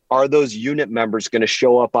are those unit members going to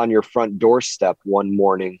show up on your front doorstep one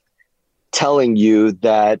morning telling you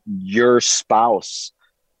that your spouse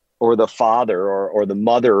or the father or the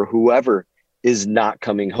mother or whoever is not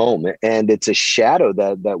coming home? And it's a shadow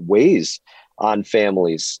that weighs on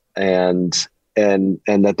families and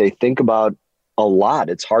that they think about a lot.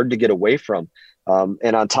 It's hard to get away from.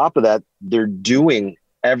 And on top of that, they're doing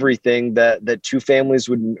everything that 2 families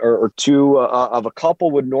would, or 2 of a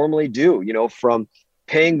couple would normally do, from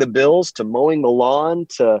paying the bills to mowing the lawn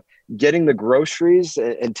to getting the groceries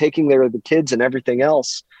and taking care of the kids and everything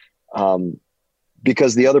else,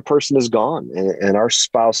 because the other person is gone. And our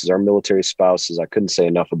spouses, our military spouses, I couldn't say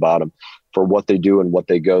enough about them for what they do and what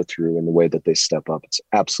they go through and the way that they step up. It's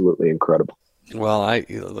absolutely incredible. Well,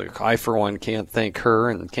 I for one can't thank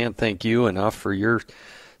her and can't thank you enough for your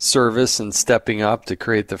service and stepping up to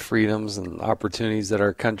create the freedoms and opportunities that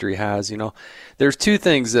our country has. There's 2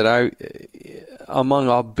 things that among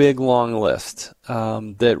a big long list,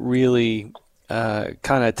 that really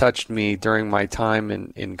kind of touched me during my time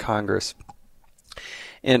in Congress.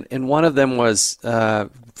 And one of them was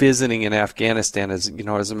visiting in Afghanistan. As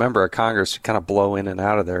a member of Congress, you kind of blow in and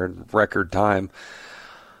out of there in record time.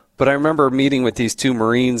 But I remember meeting with these 2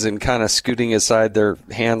 Marines and kind of scooting aside their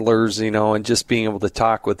handlers, and just being able to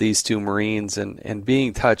talk with these 2 Marines and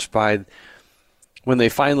being touched by when they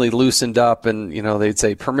finally loosened up and, they'd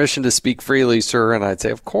say, "Permission to speak freely, sir." And I'd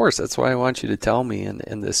say, "Of course, that's why I want you to tell me."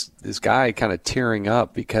 And this guy kind of tearing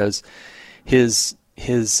up because his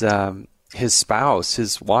spouse,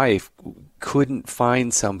 his wife, couldn't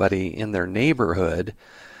find somebody in their neighborhood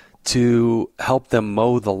to help them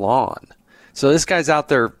mow the lawn. So this guy's out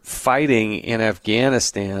there fighting in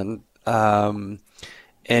Afghanistan,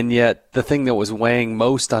 And yet the thing that was weighing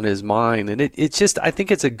most on his mind, and it's just, I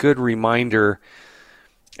think it's a good reminder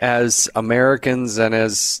as Americans and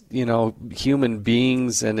as, human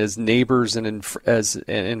beings and as neighbors and as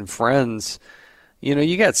friends,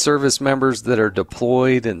 you got service members that are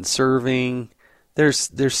deployed and serving.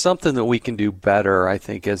 There's something that we can do better, I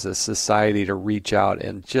think, as a society to reach out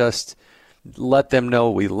and just let them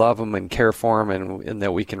know we love them and care for them and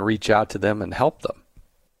that we can reach out to them and help them.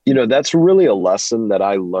 That's really a lesson that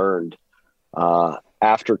I learned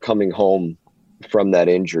after coming home from that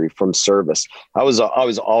injury, from service. I was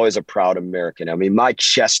always a proud American. I mean, my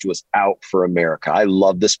chest was out for America. I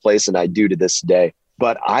love this place, and I do to this day.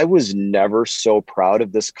 But I was never so proud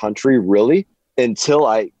of this country, really, until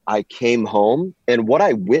I came home. And what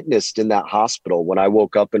I witnessed in that hospital when I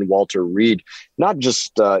woke up in Walter Reed, not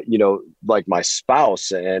just, like my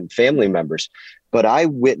spouse and family members, but I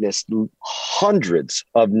witnessed hundreds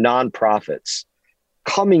of nonprofits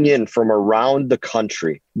coming in from around the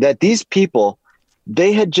country, that these people,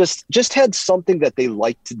 they had just had something that they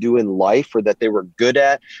liked to do in life, or that they were good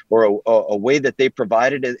at, or a way that they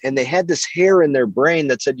provided. And they had this hair in their brain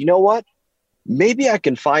that said, you know what, maybe I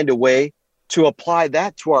can find a way to apply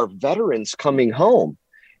that to our veterans coming home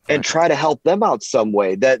and try to help them out some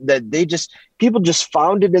way. That people just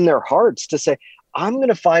found it in their hearts to say, I'm going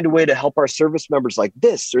to find a way to help our service members like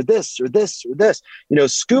this or this or this or this,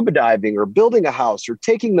 scuba diving or building a house or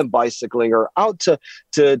taking them bicycling or out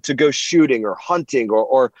to go shooting or hunting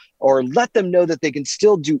or let them know that they can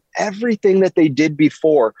still do everything that they did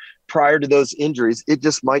before prior to those injuries. It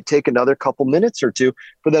just might take another couple minutes or two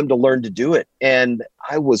for them to learn to do it. And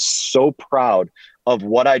I was so proud of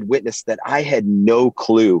what I'd witnessed that I had no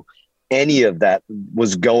clue any of that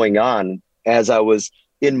was going on as I was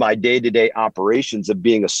in my day-to-day operations of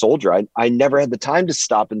being a soldier. I never had the time to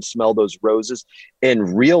stop and smell those roses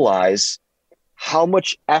and realize how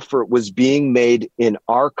much effort was being made in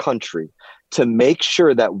our country to make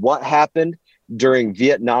sure that what happened during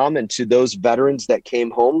Vietnam and to those veterans that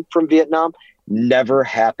came home from Vietnam never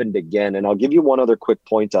happened again. And I'll give you one other quick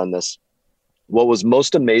point on this. What was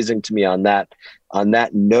most amazing to me on that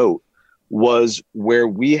note was where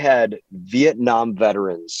we had Vietnam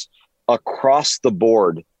veterans across the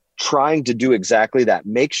board trying to do exactly that,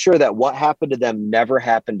 make sure that what happened to them never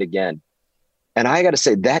happened again. And I got to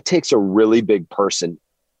say, that takes a really big person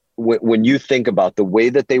when you think about the way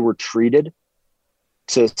that they were treated,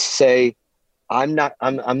 to say, I'm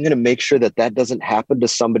going to make sure that doesn't happen to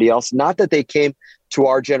somebody else. Not that they came to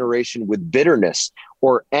our generation with bitterness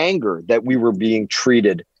or anger that we were being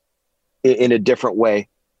treated in a different way.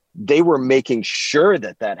 They were making sure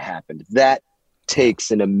that happened. That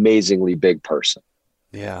takes an amazingly big person.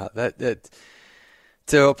 Yeah, that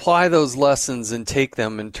to apply those lessons and take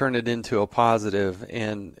them and turn it into a positive,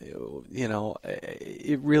 and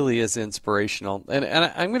it really is inspirational. And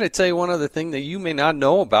I'm going to tell you one other thing that you may not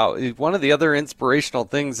know about. One of the other inspirational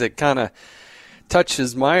things that kind of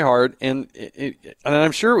touches my heart, and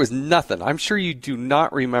I'm sure it was nothing. I'm sure you do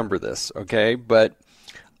not remember this, okay? But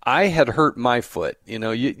I had hurt my foot.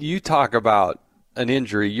 You talk about an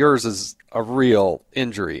injury. Yours is a real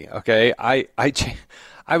injury, okay?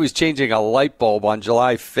 I was changing a light bulb on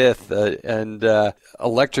July 5th and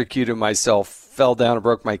electrocuted myself, fell down and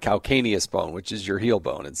broke my calcaneus bone, which is your heel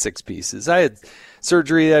bone, in 6 pieces. I had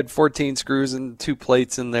surgery, I had 14 screws and 2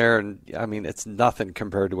 plates in there, and I mean, it's nothing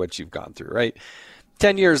compared to what you've gone through, right?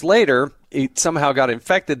 10 years later, it somehow got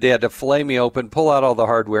infected. They had to fillet me open, pull out all the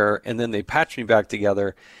hardware, and then they patched me back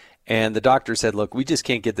together. And the doctor said, look, we just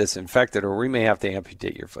can't get this infected, or we may have to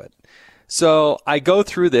amputate your foot. So I go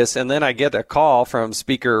through this, and then I get a call from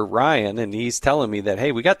Speaker Ryan, and he's telling me that,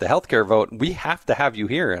 hey, we got the healthcare vote. We have to have you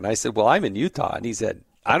here. And I said, well, I'm in Utah. And he said,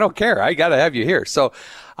 I don't care. I got to have you here. So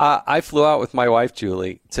I flew out with my wife,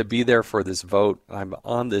 Julie, to be there for this vote. I'm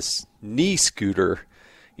on this knee scooter,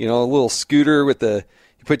 a little scooter with you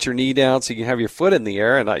put your knee down so you can have your foot in the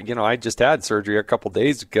air. And I just had surgery a couple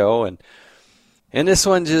days ago, and this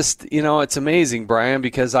one just, it's amazing, Brian,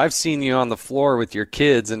 because I've seen you on the floor with your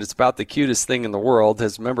kids, and it's about the cutest thing in the world.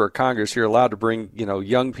 As a member of Congress, you're allowed to bring,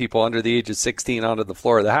 young people under the age of 16 onto the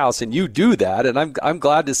floor of the House, and you do that, and I'm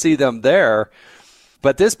glad to see them there.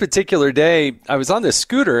 But this particular day, I was on this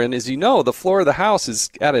scooter, and as you know, the floor of the House is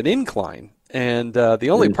at an incline, and the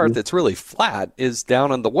only part that's really flat is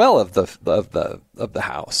down on the well of the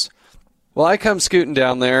House. Well, I come scooting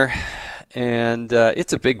down there, and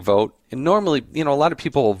it's a big vote. And normally, a lot of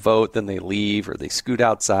people will vote, then they leave or they scoot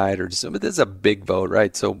outside, but this is a big vote,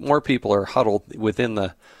 right? So more people are huddled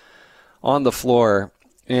on the floor.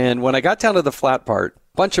 And when I got down to the flat part,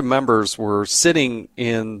 a bunch of members were sitting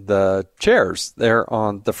in the chairs there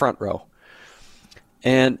on the front row.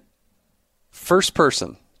 And first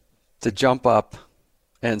person to jump up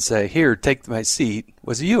and say, "Here, take my seat,"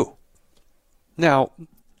 was you. Now,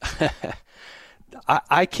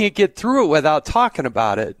 I can't get through it without talking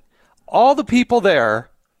about it. All the people there,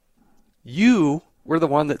 you were the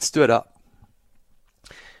one that stood up.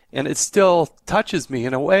 And it still touches me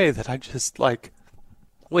in a way that I just like,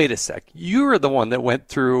 wait a sec. You were the one that went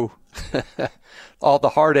through all the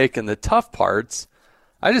heartache and the tough parts.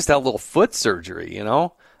 I just had a little foot surgery, you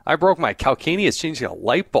know. I broke my calcaneus changing a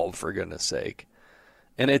light bulb, for goodness sake.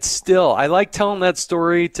 And it's still, I like telling that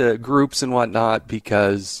story to groups and whatnot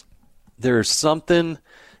because there's something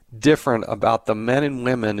different about the men and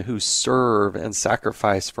women who serve and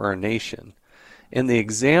sacrifice for our nation. And the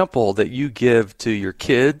example that you give to your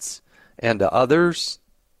kids and to others,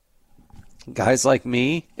 guys like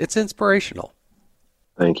me, it's inspirational.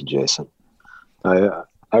 Thank you, Jason.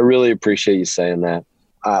 I really appreciate you saying that.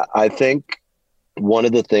 I think one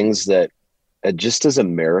of the things that just as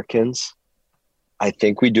Americans, I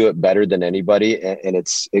think we do it better than anybody, and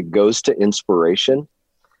it goes to inspiration,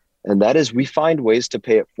 and that is we find ways to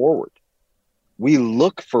pay it forward. We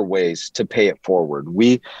look for ways to pay it forward.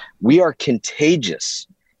 We are contagious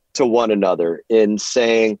to one another in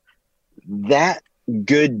saying that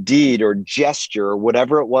good deed or gesture or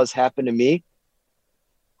whatever it was happened to me.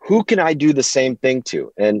 Who can I do the same thing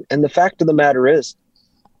to? And the fact of the matter is,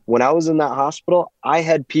 when I was in that hospital, I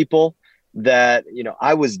had people that, you know,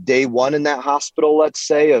 I was day one in that hospital, let's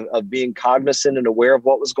say, of being cognizant and aware of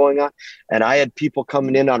what was going on. And I had people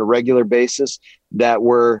coming in on a regular basis that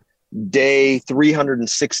were day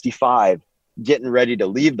 365 getting ready to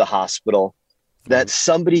leave the hospital, that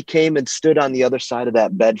somebody came and stood on the other side of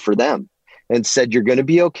that bed for them and said, "You're going to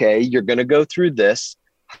be okay. You're going to go through this.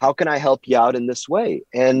 How can I help you out in this way?"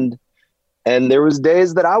 And there was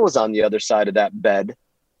days that I was on the other side of that bed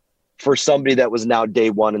for somebody that was now day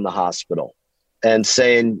one in the hospital and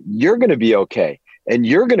saying, "You're going to be okay. And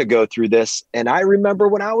you're going to go through this." And I remember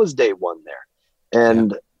when I was day one there.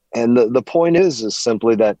 And the point is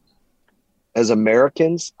simply that as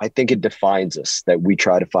Americans, I think it defines us that we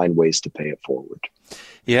try to find ways to pay it forward.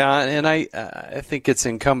 Yeah, and I think it's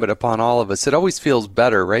incumbent upon all of us. It always feels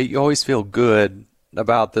better, right? You always feel good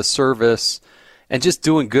about the service and just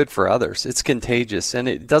doing good for others. It's contagious, and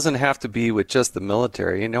it doesn't have to be with just the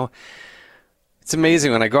military. You know, it's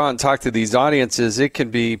amazing when I go out and talk to these audiences, it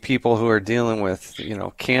can be people who are dealing with, you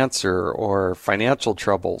know, cancer or financial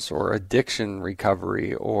troubles or addiction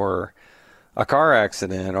recovery or a car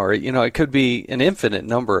accident, or, you know, it could be an infinite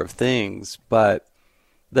number of things, but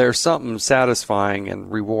there's something satisfying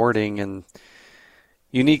and rewarding and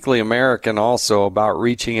uniquely American also about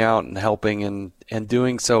reaching out and helping and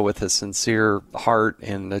doing so with a sincere heart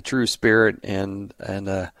and a true spirit and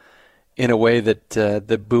in a way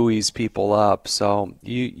that buoys people up. So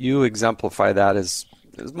you exemplify that as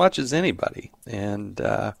much as anybody. And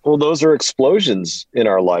well, those are explosions in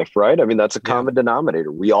our life, right? I mean, that's a common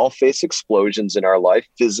denominator. We all face explosions in our life: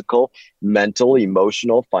 physical, mental,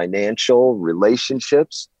 emotional, financial,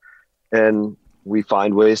 relationships, and we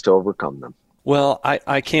find ways to overcome them. Well,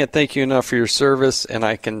 I can't thank you enough for your service, and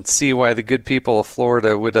I can see why the good people of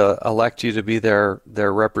Florida would elect you to be their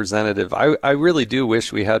representative. I really do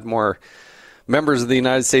wish we had more members of the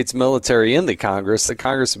United States military in the Congress. The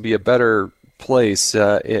Congress would be a better place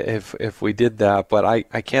if we did that, but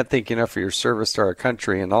I can't thank you enough for your service to our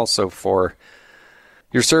country and also for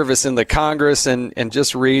your service in the Congress and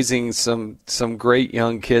just raising some great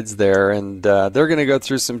young kids there. And they're going to go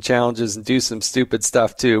through some challenges and do some stupid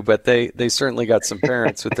stuff too, but they certainly got some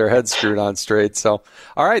parents with their heads screwed on straight. So,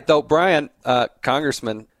 all right, though, Brian,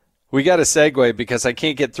 Congressman, we got to segue because I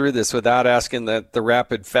can't get through this without asking the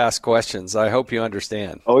rapid, fast questions. I hope you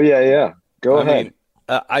understand. Oh, yeah. Go ahead.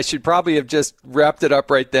 I should probably have just wrapped it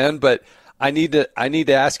up right then, but I need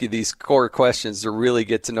to ask you these core questions to really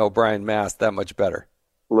get to know Brian Mast that much better.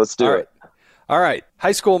 Let's do it. All right.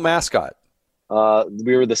 High school mascot.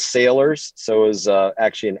 We were the Sailors, so it was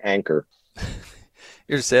actually an anchor.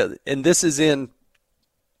 And this is in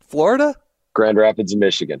Florida? Grand Rapids,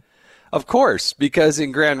 Michigan. Of course, because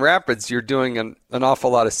in Grand Rapids, you're doing an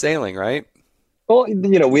awful lot of sailing, right? Well,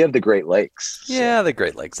 you know, we have the Great Lakes. So. Yeah, the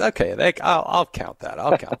Great Lakes. Okay, I'll count that.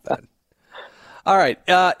 All right.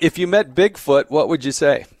 If you met Bigfoot, what would you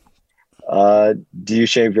say? Do you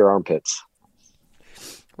shave your armpits?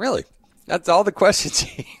 Really? That's all the questions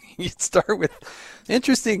you'd start with.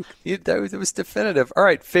 Interesting. It was definitive. All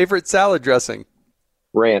right. Favorite salad dressing?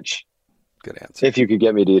 Ranch. Good answer. If you could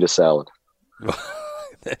get me to eat a salad.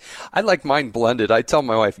 I like mine blended. I tell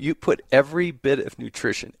my wife, you put every bit of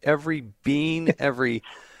nutrition, every bean, every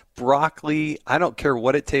broccoli, I don't care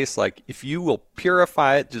what it tastes like. If you will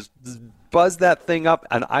purify it, just buzz that thing up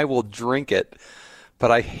and I will drink it.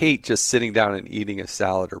 But I hate just sitting down and eating a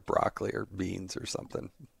salad or broccoli or beans or something.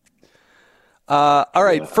 All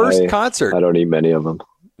right, first concert. I don't eat many of them.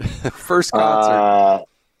 First concert.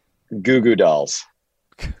 Goo Goo Dolls.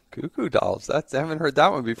 Goo Goo Dolls. I haven't heard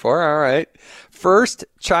that one before. All right. First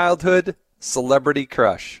childhood celebrity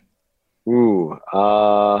crush. Ooh.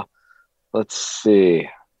 Let's see.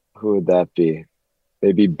 Who would that be?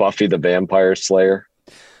 Maybe Buffy the Vampire Slayer.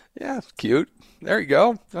 Yeah, cute. There you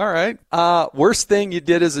go. All right. Worst thing you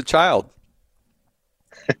did as a child.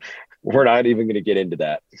 We're not even going to get into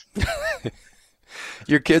that.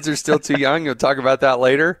 Your kids are still too young. You'll talk about that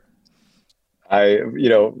later.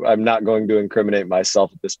 I'm not going to incriminate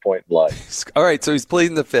myself at this point in life. All right. So he's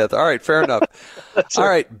pleading the fifth. All right. Fair enough. All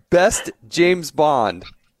right. Best James Bond.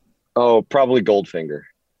 Oh, probably Goldfinger.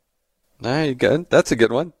 Nah, good. That's a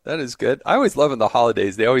good one. That is good. I always love in the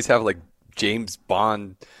holidays. They always have like James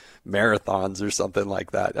Bond marathons or something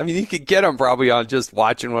like that. I mean, you could get them probably on just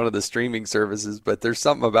watching one of the streaming services, but there's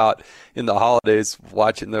something about in the holidays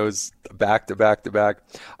watching those back to back to back.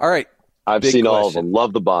 All right. I've seen all of them.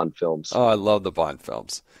 Love the Bond films. Oh, I love the Bond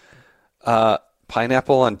films.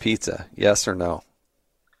 Pineapple on pizza, yes or no?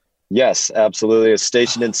 Yes, absolutely. I was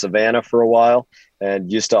stationed in Savannah for a while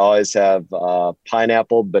and used to always have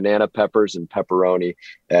pineapple, banana peppers, and pepperoni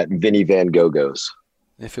at Vinnie Van Gogo's.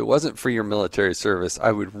 If it wasn't for your military service,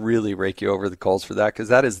 I would really rake you over the coals for that because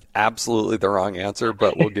that is absolutely the wrong answer,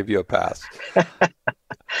 but we'll give you a pass.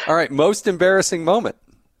 All right, most embarrassing moment.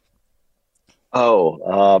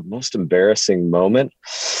 Most embarrassing moment.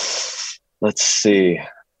 Let's see.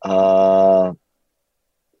 Man,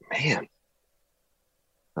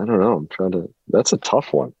 I don't know. That's a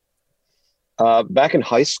tough one. Back in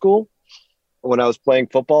high school, when I was playing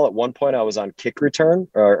football, at one point I was on kick return,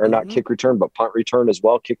 or not kick return, but punt return as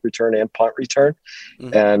well, kick return and punt return.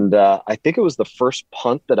 Mm-hmm. And I think it was the first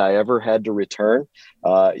punt that I ever had to return.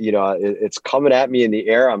 It's coming at me in the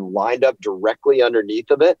air. I'm lined up directly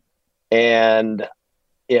underneath of it, and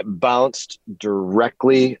it bounced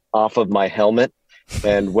directly off of my helmet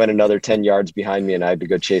and went another 10 yards behind me, and I had to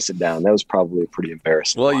go chase it down. That was probably pretty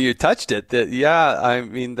embarrassing. Well, you touched it. I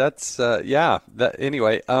mean, that's,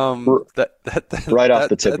 anyway. Right off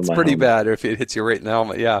the tip of my That's pretty helmet. bad if it hits you right in the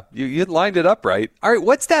helmet. Yeah, you lined it up right. All right,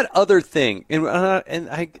 what's that other thing? And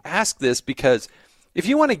I ask this because if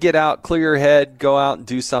you want to get out, clear your head, go out and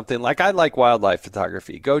do something, like I like wildlife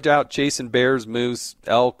photography. Go out chasing bears, moose,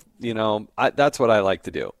 elk, that's what I like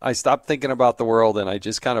to do. I stop thinking about the world and I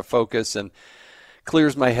just kind of focus and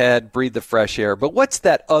clears my head, breathe the fresh air. But what's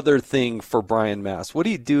that other thing for Brian Mast? What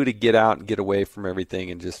do you do to get out and get away from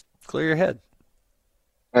everything and just clear your head?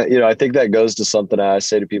 I think that goes to something I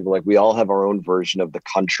say to people, like we all have our own version of the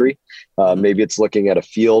country. Maybe it's looking at a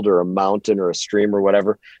field or a mountain or a stream or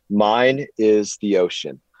whatever. Mine is the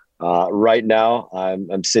ocean. Right now,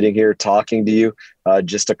 I'm sitting here talking to you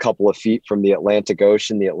just a couple of feet from the Atlantic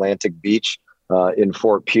Ocean, the Atlantic Beach in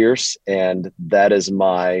Fort Pierce. And that is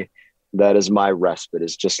my respite,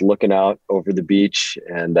 is just looking out over the beach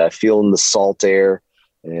and feeling the salt air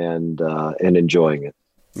and enjoying it.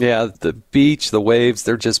 Yeah, the beach, the waves,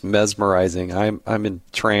 they're just mesmerizing. I'm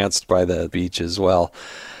entranced by the beach as well.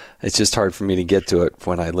 It's just hard for me to get to it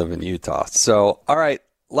when I live in Utah. So, all right,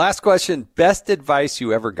 last question. Best advice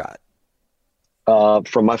you ever got?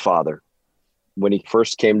 From my father when he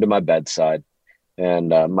first came to my bedside.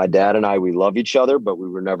 And my dad and I, we love each other, but we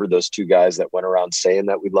were never those two guys that went around saying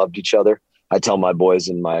that we loved each other. I tell my boys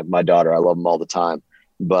and my daughter I love them all the time,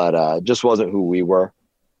 but it just wasn't who we were.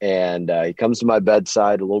 And he comes to my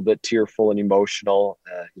bedside a little bit tearful and emotional,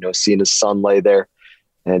 seeing his son lay there.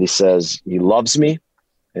 And he says, he loves me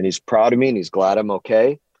and he's proud of me and he's glad I'm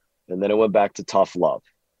okay. And then it went back to tough love.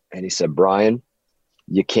 And he said, Brian,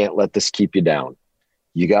 you can't let this keep you down.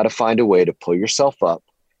 You got to find a way to pull yourself up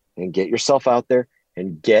and get yourself out there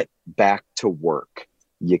and get back to work.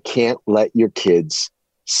 You can't let your kids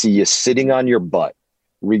see you sitting on your butt,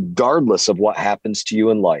 regardless of what happens to you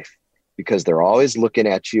in life, because they're always looking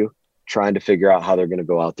at you, trying to figure out how they're going to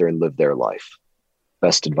go out there and live their life.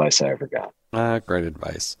 Best advice I ever got. Great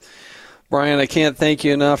advice. Brian, I can't thank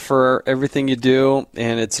you enough for everything you do,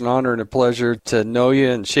 and it's an honor and a pleasure to know you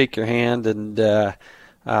and shake your hand, and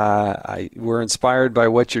we're inspired by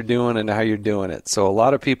what you're doing and how you're doing it. So a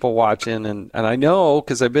lot of people watching, and I know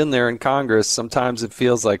because I've been there in Congress, sometimes it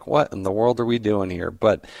feels like, what in the world are we doing here?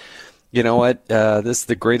 But you know what? This is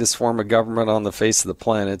the greatest form of government on the face of the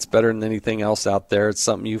planet. It's better than anything else out there. It's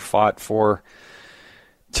something you fought for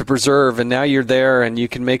to preserve, and now you're there and you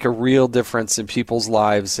can make a real difference in people's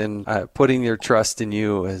lives, and putting their trust in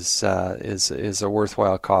you is a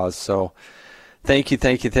worthwhile cause. So thank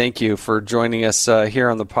you for joining us here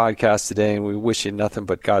on the podcast today, and we wish you nothing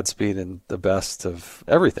but Godspeed and the best of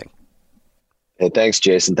everything. Hey, thanks,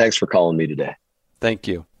 Jason. Thanks for calling me today. Thank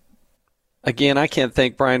you. Again, I can't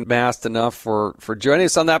thank Brian Mast enough for joining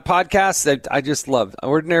us on that podcast that I just love.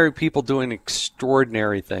 Ordinary people doing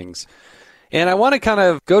extraordinary things. And I want to kind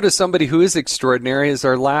of go to somebody who is extraordinary as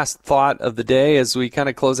our last thought of the day as we kind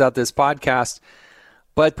of close out this podcast.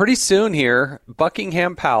 But pretty soon here,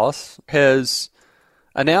 Buckingham Palace has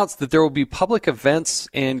announced that there will be public events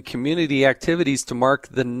and community activities to mark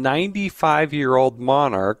the 95-year-old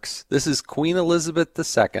monarchs. This is Queen Elizabeth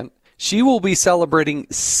II. She will be celebrating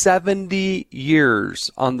 70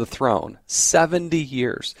 years on the throne. 70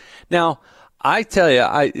 years. Now, I tell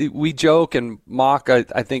you, we joke and mock, I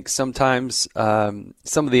think, sometimes some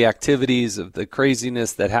of the activities of the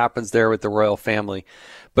craziness that happens there with the royal family.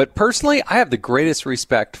 But personally, I have the greatest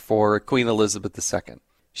respect for Queen Elizabeth II.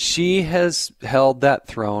 She has held that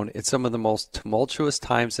throne at some of the most tumultuous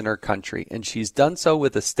times in our country, and she's done so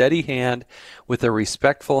with a steady hand, with a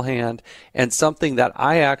respectful hand, and something that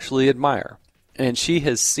I actually admire. And she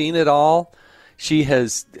has seen it all. She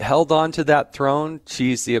has held on to that throne.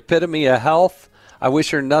 She's the epitome of health. I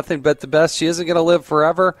wish her nothing but the best. She isn't going to live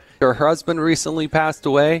forever. Her husband recently passed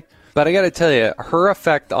away. But I got to tell you, her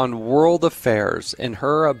effect on world affairs and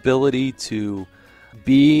her ability to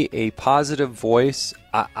be a positive voice,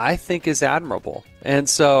 I think is admirable. And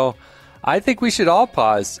so I think we should all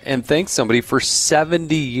pause and thank somebody for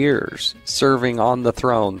 70 years serving on the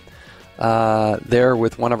throne there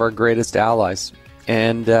with one of our greatest allies.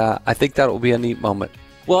 And I think that will be a neat moment.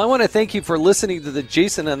 Well, I want to thank you for listening to the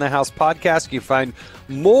Jason in the House podcast. You can find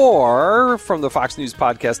more from the Fox News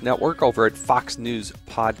Podcast Network over at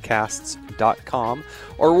foxnewspodcasts.com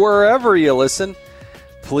or wherever you listen.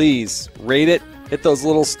 Please rate it, hit those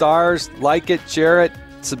little stars, like it, share it,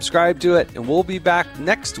 subscribe to it, and we'll be back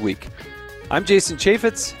next week. I'm Jason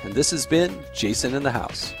Chaffetz, and this has been Jason in the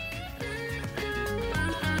House.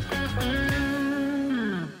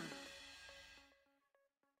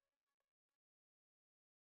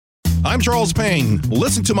 I'm Charles Payne.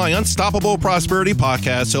 Listen to my Unstoppable Prosperity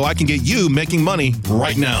podcast so I can get you making money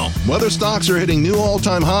right now. Whether stocks are hitting new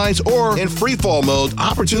all-time highs or in free fall mode,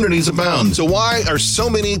 opportunities abound. So why are so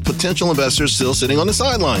many potential investors still sitting on the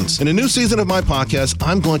sidelines? In a new season of my podcast,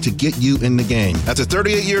 I'm going to get you in the game. After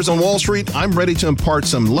 38 years on Wall Street, I'm ready to impart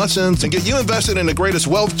some lessons and get you invested in the greatest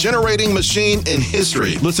wealth-generating machine in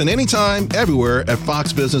history. Listen anytime, everywhere at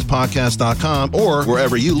foxbusinesspodcast.com or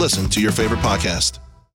wherever you listen to your favorite podcast.